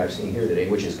by what I've seen here today,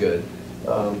 which is good.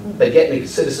 But getting a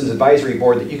Citizens Advisory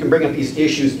Board that you can bring up these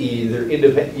issues, either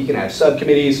independent, you can have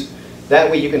subcommittees, that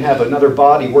way you can have another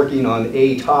body working on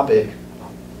a topic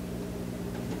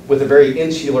with a very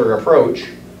insular approach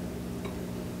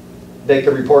that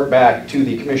can report back to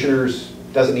the commissioners.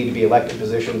 Doesn't need to be elected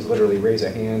positions, literally raise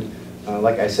a hand.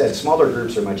 Like I said, smaller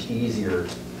groups are much easier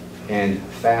and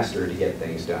faster to get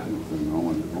things done.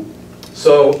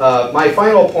 So my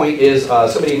final point is,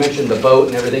 somebody mentioned the boat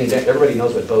and everything. Everybody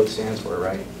knows what boat stands for,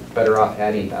 right? Better off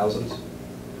adding thousands.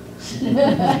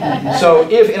 So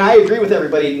and I agree with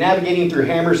everybody, navigating through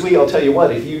Hammersley, I'll tell you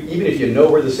what, even if you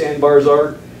know where the sandbars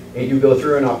are, and you go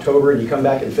through in October and you come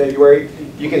back in February,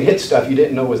 you can hit stuff you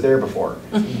didn't know was there before.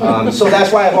 So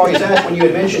that's why I've always asked, when you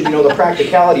had mentioned, the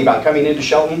practicality about coming into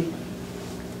Shelton.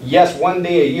 Yes, 1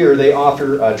 day a year they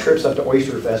offer trips up to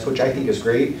Oyster Fest, which I think is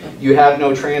great. You have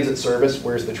no transit service.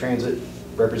 Where's the transit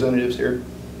representatives here?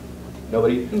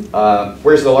 Nobody?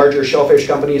 Where's the larger shellfish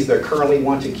companies that currently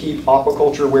want to keep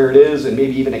aquaculture where it is and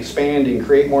maybe even expand and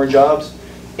create more jobs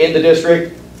in the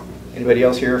district? Anybody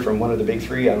else here from one of the big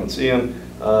 3? I don't see them.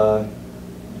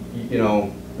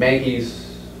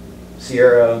 Mankey's,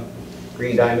 Sierra,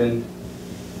 Green Diamond.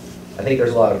 I think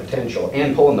there's a lot of potential,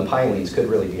 and pulling the pilings could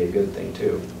really be a good thing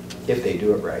too, if they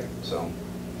do it right. So,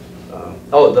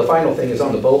 oh, the final thing is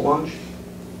on the boat launch.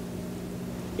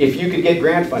 If you could get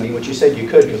grant funding, which you said you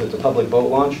could because it's a public boat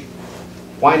launch,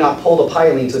 why not pull the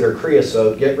pilings that are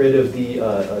creosote, get rid of the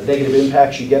negative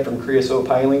impacts you get from creosote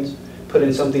pilings, put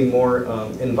in something more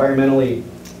environmentally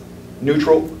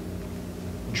neutral,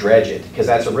 dredge it, because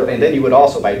that's a real, and then you would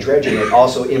also, by dredging it,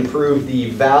 also improve the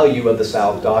value of the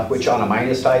south dock, which on a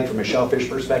minus tide from a shellfish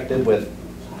perspective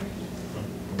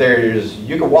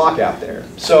you could walk out there.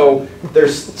 So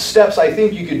there's steps I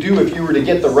think you could do if you were to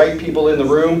get the right people in the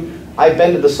room. I've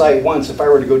been to the site once. If I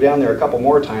were to go down there a couple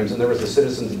more times and there was a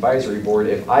citizens advisory board,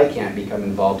 if I can't become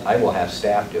involved, I will have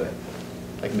staff do it.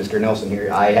 Like Mr. Nelson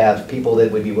here, I have people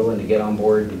that would be willing to get on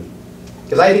board.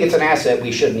 Because I think it's an asset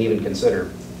we shouldn't even consider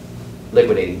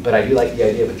liquidating. But I do like the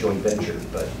idea of a joint venture,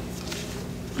 but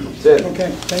that's it.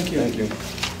 Okay, thank you. Thank you.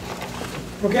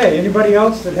 Okay, anybody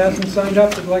else that hasn't signed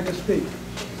up would like to speak?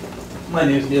 My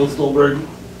name is Neil Stolberg.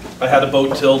 I had a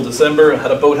boat till December, I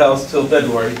had a boathouse till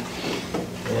February,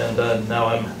 and now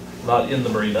I'm not in the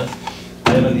marina.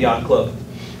 I am in the yacht club.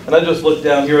 And I just looked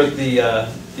down here at the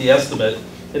estimate.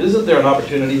 And isn't there an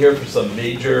opportunity here for some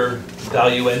major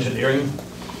value engineering?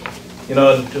 You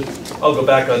know, and just, I'll go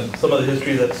back on some of the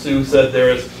history that Sue said there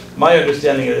is. My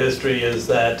understanding of history is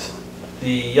that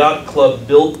the yacht club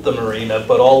built the marina,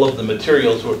 but all of the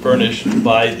materials were furnished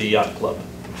by the yacht club.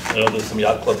 I know there's some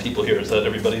yacht club people here. Is that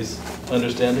everybody's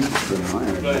understanding?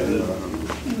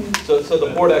 So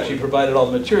the board actually provided all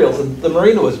the materials, and the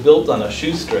marina was built on a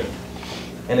shoestring,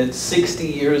 and it's 60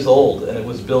 years old, and it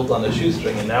was built on a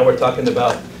shoestring, and now we're talking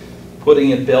about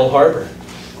putting in Bell Harbor.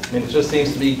 I mean, it just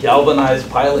seems to be galvanized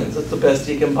pilings. That's the best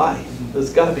you can buy.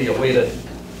 There's got to be a way to,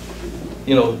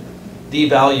 you know,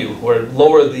 devalue or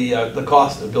lower the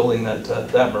cost of building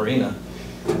that marina,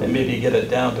 and maybe get it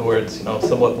down to where it's, you know,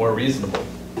 somewhat more reasonable.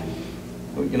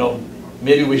 You know,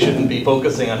 maybe we shouldn't be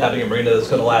focusing on having a marina that's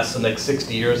going to last the next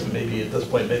 60 years, and maybe at this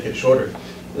point make it shorter.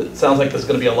 It sounds like there's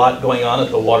going to be a lot going on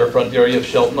at the waterfront area of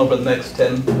Shelton over the next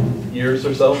 10 years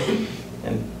or so,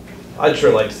 and I'd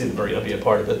sure like to see the marina be a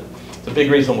part of it. It's a big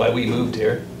reason why we moved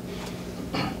here.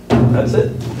 That's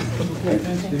it. Okay,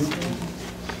 thanks, Steve.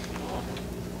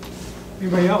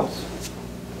 Anybody else?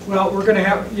 Well, we're going to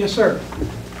have, yes, sir.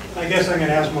 I guess I'm going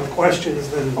to ask more questions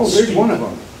than Oh, there's one of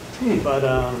them. But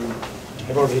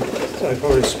I've already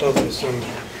spoken to some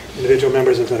individual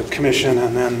members of the commission,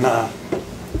 and then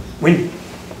Wendy.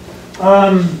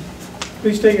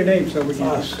 Please state your name so we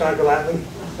can. Scott Gallatley.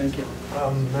 Thank you.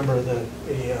 Member of the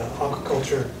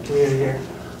aquaculture community here.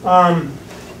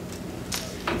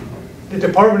 The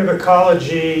Department of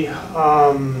Ecology,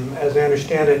 as I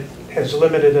understand it, has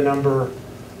limited the number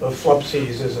of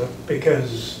flupsies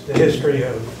because the history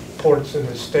of ports in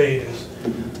the state is,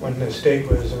 when the state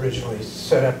was originally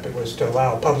set up, it was to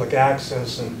allow public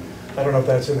access, and I don't know if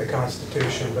that's in the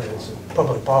Constitution, but it's a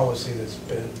public policy that's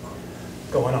been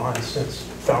going on since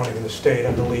founding of the state,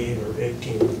 I believe, or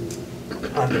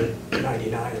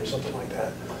 1899 or something like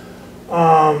that.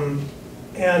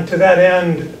 And to that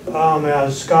end,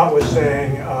 as Scott was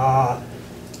saying,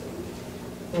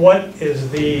 what is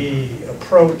the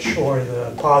approach or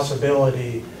the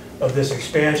possibility of this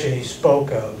expansion he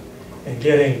spoke of, and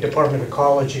getting Department of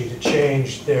Ecology to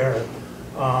change their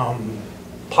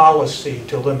policy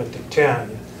to limit to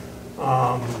 10?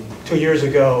 2 years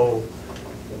ago,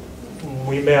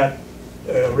 we met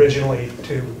originally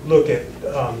to look at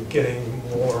getting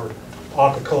more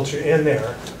aquaculture in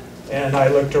there, and I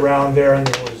looked around there and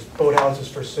there was boathouses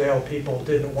for sale. People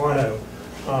didn't want to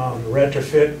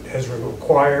retrofit as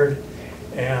required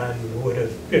and would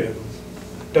have, you know,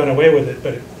 done away with it,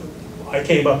 but I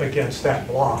came up against that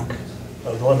block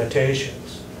of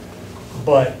limitations.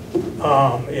 But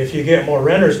if you get more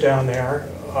renters down there,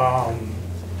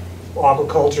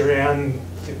 aquaculture and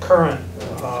the current,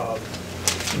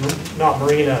 not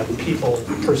marina people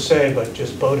per se, but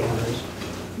just boat owners,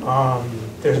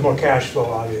 there's more cash flow,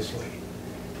 obviously.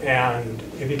 And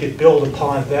if you could build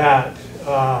upon that,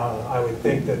 I would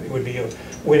think that it would be a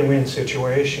win-win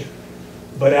situation.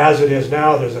 But as it is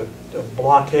now, there's a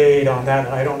blockade on that,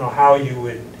 and I don't know how you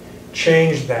would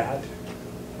change that.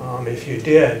 If you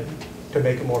did, to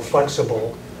make it more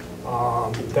flexible,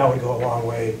 that would go a long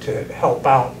way to help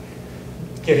out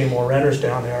getting more renters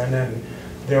down there. And then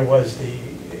there was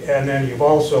and then you've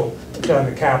also done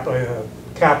the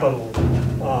capital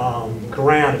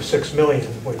grant of $6 million,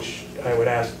 which I would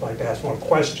like to ask more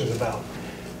questions about.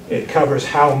 It covers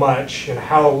how much and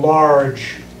how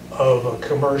large of a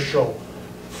commercial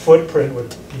footprint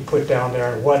would be put down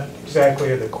there, and what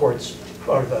exactly are the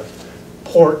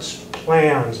port's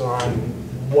plans on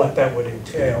what that would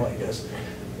entail, I guess.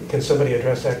 Can somebody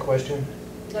address that question?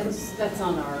 That's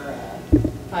on our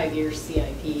 5-year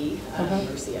CIP,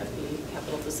 or CFP,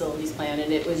 Capital Facilities Plan,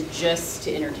 and it was just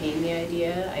to entertain the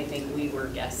idea. I think we were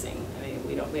guessing. I mean,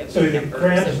 we have. So the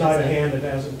grant is not in hand, it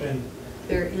hasn't been.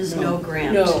 There is no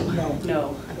grant. No.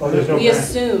 Oh, there's no We grant.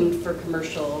 assumed for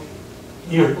commercial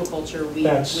aquaculture,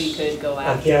 that's we could go a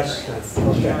after guess grants. then.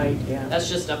 Okay. Right, yeah. That's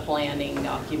just a planning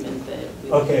document that we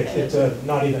look Okay, at. it's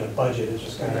not even a budget, it's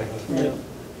just kind of Yeah. a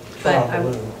But trial I,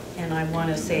 balloon. and I want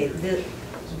to say that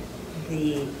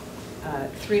the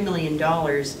 $3 million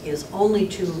is only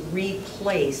to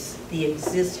replace the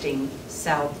existing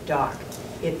south dock.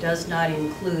 It does not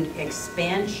include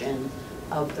expansion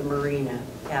of the marina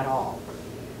at all.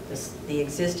 The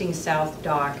existing south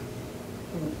dock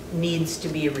needs to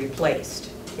be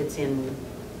replaced. It's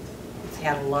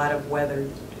had a lot of weather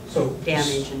So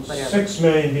damage and whatever. 6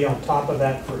 million be on top of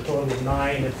that for a total of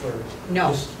 9 if we're.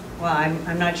 No, just- well,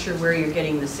 I'm not sure where you're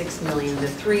getting the 6 million. The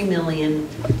 3 million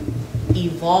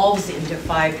evolves into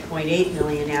 5.8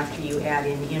 million after you add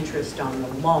in interest on the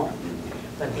loan.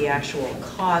 But the actual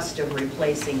cost of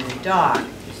replacing the dock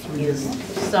is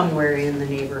somewhere in the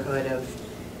neighborhood of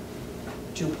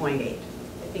 2.8.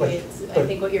 I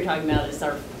think what you're talking about is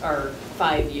our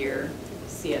 5-year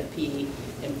CFP,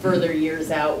 and further years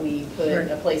out, we put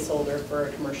a placeholder for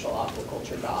a commercial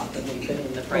aquaculture dock, and we put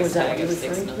in the price is that tag what of you're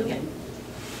 6 referring to? million.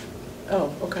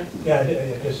 Oh, okay, Yeah,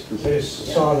 I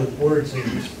just saw the words and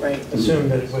right. assumed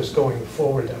that it was going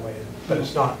forward that way, but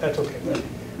it's not, that's okay. But,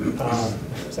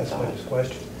 that's why this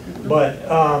question. But,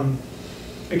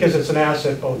 because it's an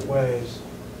asset both ways,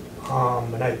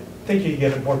 and I think you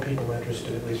get more people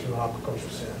interested, at least from an aquaculture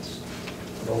sense.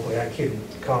 Locally, I couldn't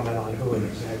comment on who and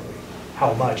exactly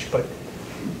how much, but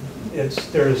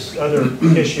there's other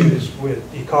issues with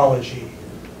ecology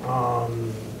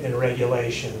and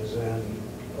regulations and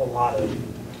a lot of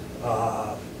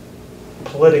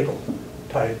political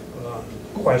type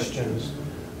questions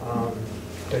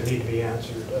that need to be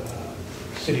answered.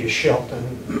 City of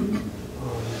Shelton,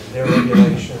 their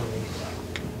regulations,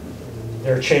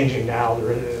 they're changing now.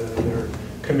 They're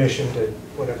commissioned at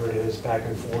whatever it is, back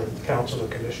and forth, council or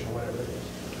commission, whatever it is.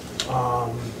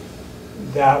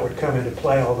 That would come into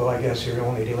play, although I guess you're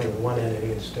only dealing with one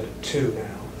entity instead of two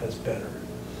now. That's better.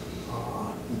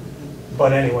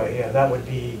 But anyway, yeah, that would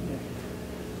be,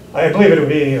 I believe it would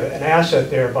be an asset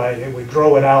there by, it would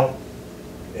grow it out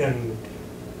and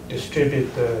distribute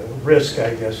the risk,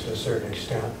 I guess, to a certain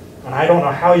extent. And I don't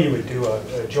know how you would do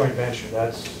a joint venture.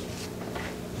 That's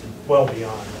well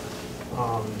beyond.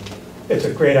 It's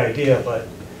a great idea, but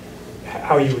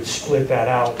how you would split that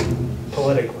out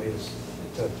politically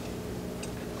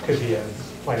could be a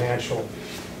financial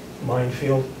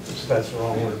minefield, if that's the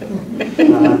wrong word.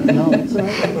 No, it's not.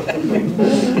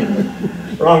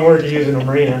 Wrong word to use in a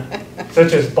marina,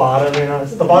 such as bottom,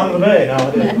 it's the bottom of the bay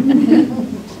now.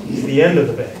 It's the end of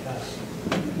the bay.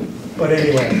 But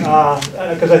anyway,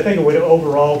 because I think it would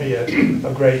overall be a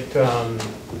great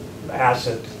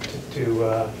asset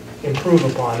to improve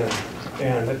upon it,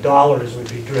 and the dollars would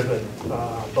be driven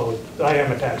both. I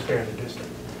am a taxpayer in the district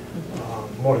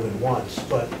more than once,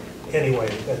 but anyway,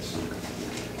 that's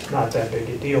not that big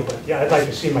a deal. But yeah, I'd like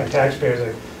to see my taxpayers.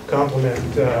 I compliment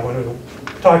when we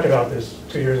talked about this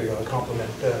 2 years ago. I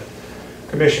compliment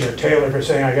Commissioner Taylor for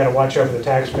saying I got to watch over the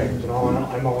taxpayers, and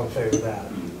I'm all in favor of that.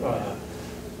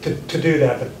 To do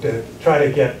that, but to try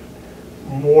to get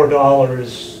more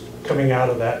dollars coming out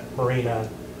of that marina,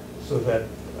 so that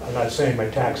I'm not saying my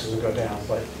taxes will go down,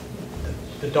 but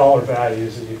the dollar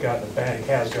values that you've got in the bank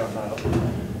has gone up,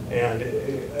 and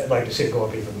I'd like to see it go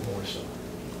up even more so.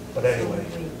 But anyway,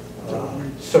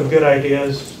 some good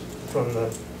ideas from the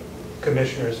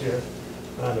commissioners here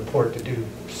on the port to do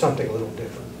something a little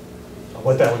different.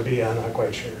 What that would be, I'm not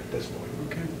quite sure at this point.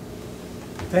 Okay.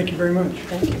 Thank you very much.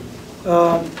 Thank you.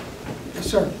 Yes,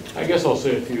 sir. I guess I'll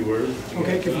say a few words.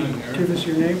 Okay, can you give us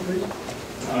your name, please?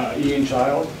 Ian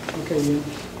Child. Okay, Ian.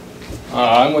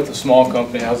 I'm with a small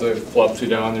company, has a club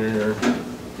down there near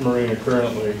Marina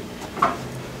currently.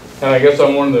 And I guess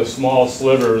I'm one of the small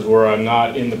slivers where I'm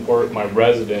not in the port, my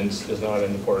residence is not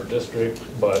in the port district,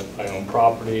 but I own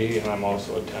property and I'm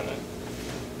also a tenant.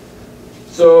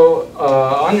 So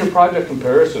on your project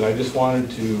comparison, I just wanted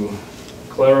to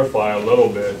clarify a little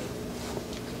bit.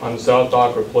 On the South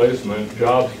Dock replacement,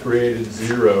 jobs created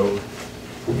 0.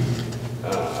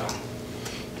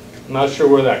 I'm not sure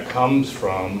where that comes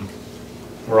from.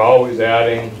 We're always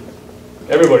adding,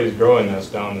 everybody's growing this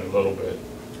down there a little bit.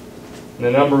 And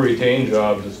the number of retained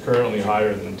jobs is currently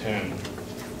higher than 10.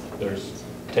 There's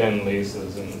 10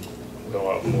 leases and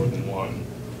go out more than 1.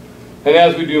 And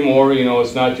as we do more,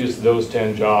 it's not just those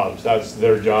 10 jobs. That's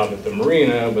their job at the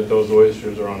marina, but those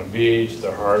oysters are on a beach,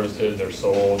 they're harvested, they're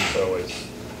sold, so it's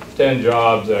 10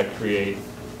 jobs that create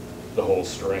the whole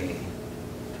string.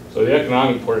 So the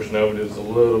economic portion of it is a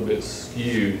little bit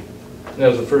skewed. And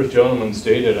as the first gentleman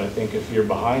stated, I think if you're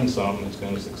behind something, it's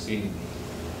going to succeed.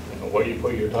 What you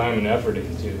put your time and effort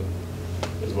into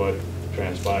is what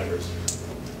transpires.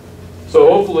 So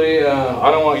hopefully,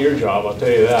 I don't want your job, I'll tell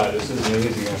you that, this isn't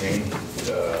easy, I mean,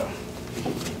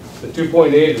 the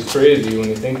 2.8 is crazy when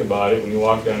you think about it, when you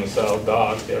walk down the south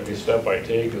dock, every step I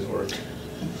take is worth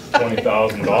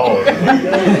 $20,000.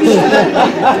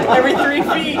 Every 3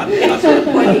 feet.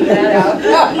 Pointing that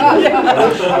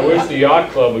out. I wish the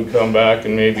yacht club would come back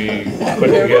and maybe put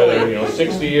together,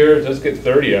 60 years, let's get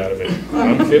 30 out of it.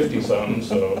 I'm 50-something,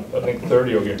 so I think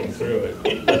 30 will get me through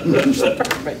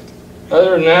it.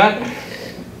 Other than that,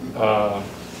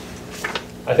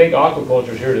 I think aquaculture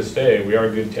is here to stay. We are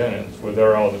good tenants. We're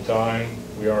there all the time.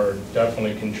 We are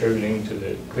definitely contributing to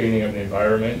the cleaning of the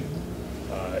environment.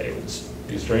 It would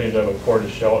be strange to have a port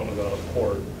of Shelton without a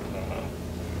port.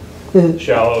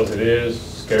 Shallow as it is,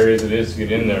 scary as it is to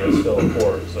get in there, it's still a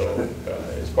port. So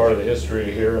it's part of the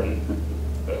history here, and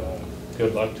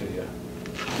good luck to you.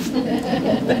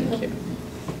 Thank you.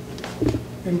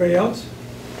 Anybody else?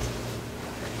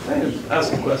 Can I just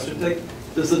ask a question, Dick?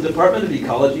 Does the Department of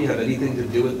Ecology have anything to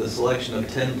do with the selection of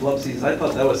 10 Flupsies? I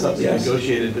thought that was something Yes.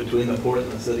 negotiated between the port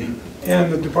and the city.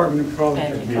 And the Department of Ecology.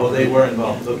 And- Well, they were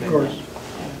involved, okay. Of course.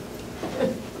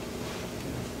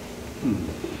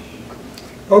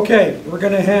 Okay, we're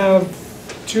going to have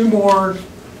 2 more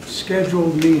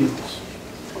scheduled meetings.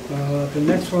 The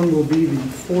next one will be the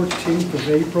 14th of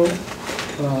April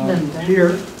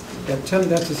here at 10,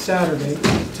 that's a Saturday,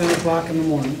 10 o'clock in the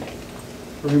morning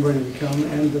for everybody to come.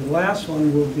 And the last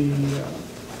one will be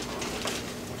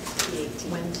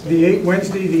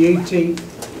Wednesday, the 18th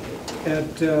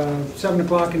at 7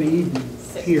 o'clock in the evening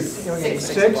here. 6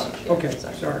 6? o'clock. Okay,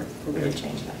 sorry. We Okay. can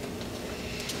change that.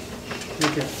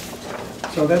 Okay,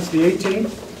 so that's the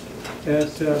 18th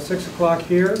at 6 o'clock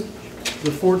here,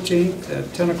 the 14th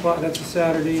at 10 o'clock, that's a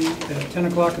Saturday, at 10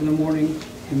 o'clock in the morning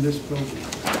in this building.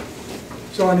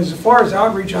 So, and as far as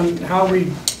outreach on how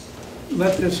we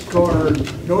let this go or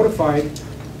notified,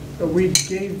 we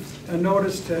gave a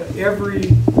notice to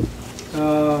every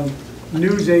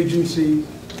news agency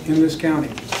in this county.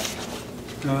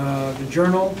 The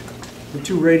Journal, the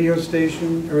 2 radio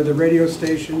station, or the radio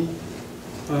station,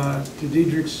 to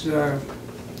Diedrich's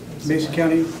Mason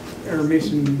County, or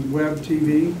Mason Web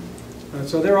TV.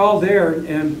 So they're all there,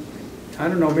 and I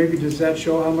don't know, maybe does that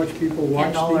show how much people watch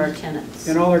And all our these? tenants.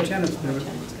 And all our tenants do it.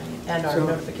 And our So-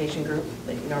 notification group,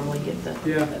 they normally get the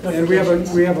Yeah, and we have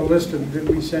notifications. a list of, that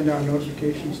we send out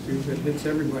notifications to that hits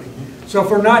everybody. So if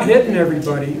we're not hitting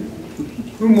everybody,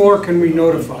 who more can we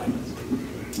notify?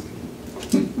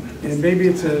 And maybe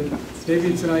it's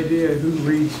an idea who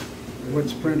reads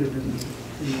what's printed in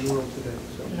the world today,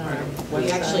 so. I don't know.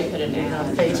 We actually put an ad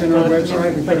on It's in our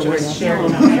website, we put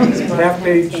a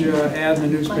half-page ad in the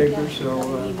newspaper, so,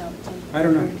 I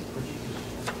don't know.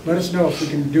 Let us know if we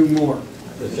can do more.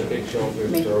 Pacific Shelter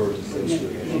Growers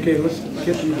Association. Okay, let's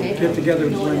get together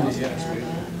with Wendy, yes.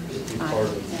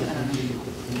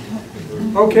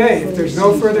 Okay, if there's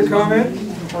no further comment,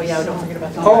 Oh, yeah, don't forget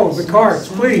about the oh, the cards,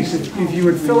 please, if you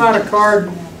would fill out a card,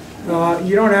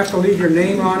 you don't have to leave your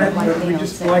name on it, but we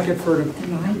just like it for,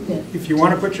 if you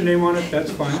want to put your name on it, that's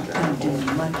fine.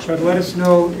 But let us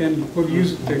know, and we'll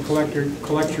use it to collect your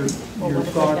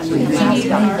thoughts and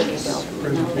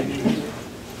presentations.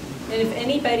 And if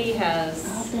anybody has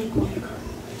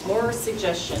more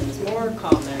suggestions, more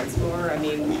comments, more,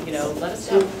 let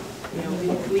us know.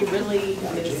 We really,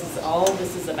 this is all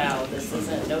this is about. This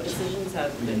isn't, no decisions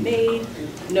have been made,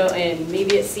 no, and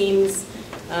maybe it seems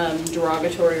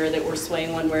derogatory or that we're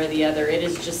swaying one way or the other. It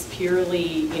is just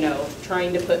purely,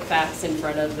 trying to put facts in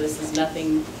front of this. Is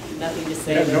nothing to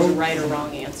say Yeah, there's no. a right or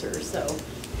wrong answer. So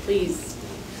please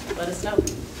let us know.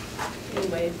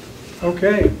 Anyway.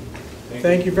 Okay,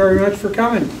 thank you very much for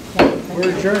coming. We're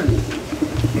adjourned.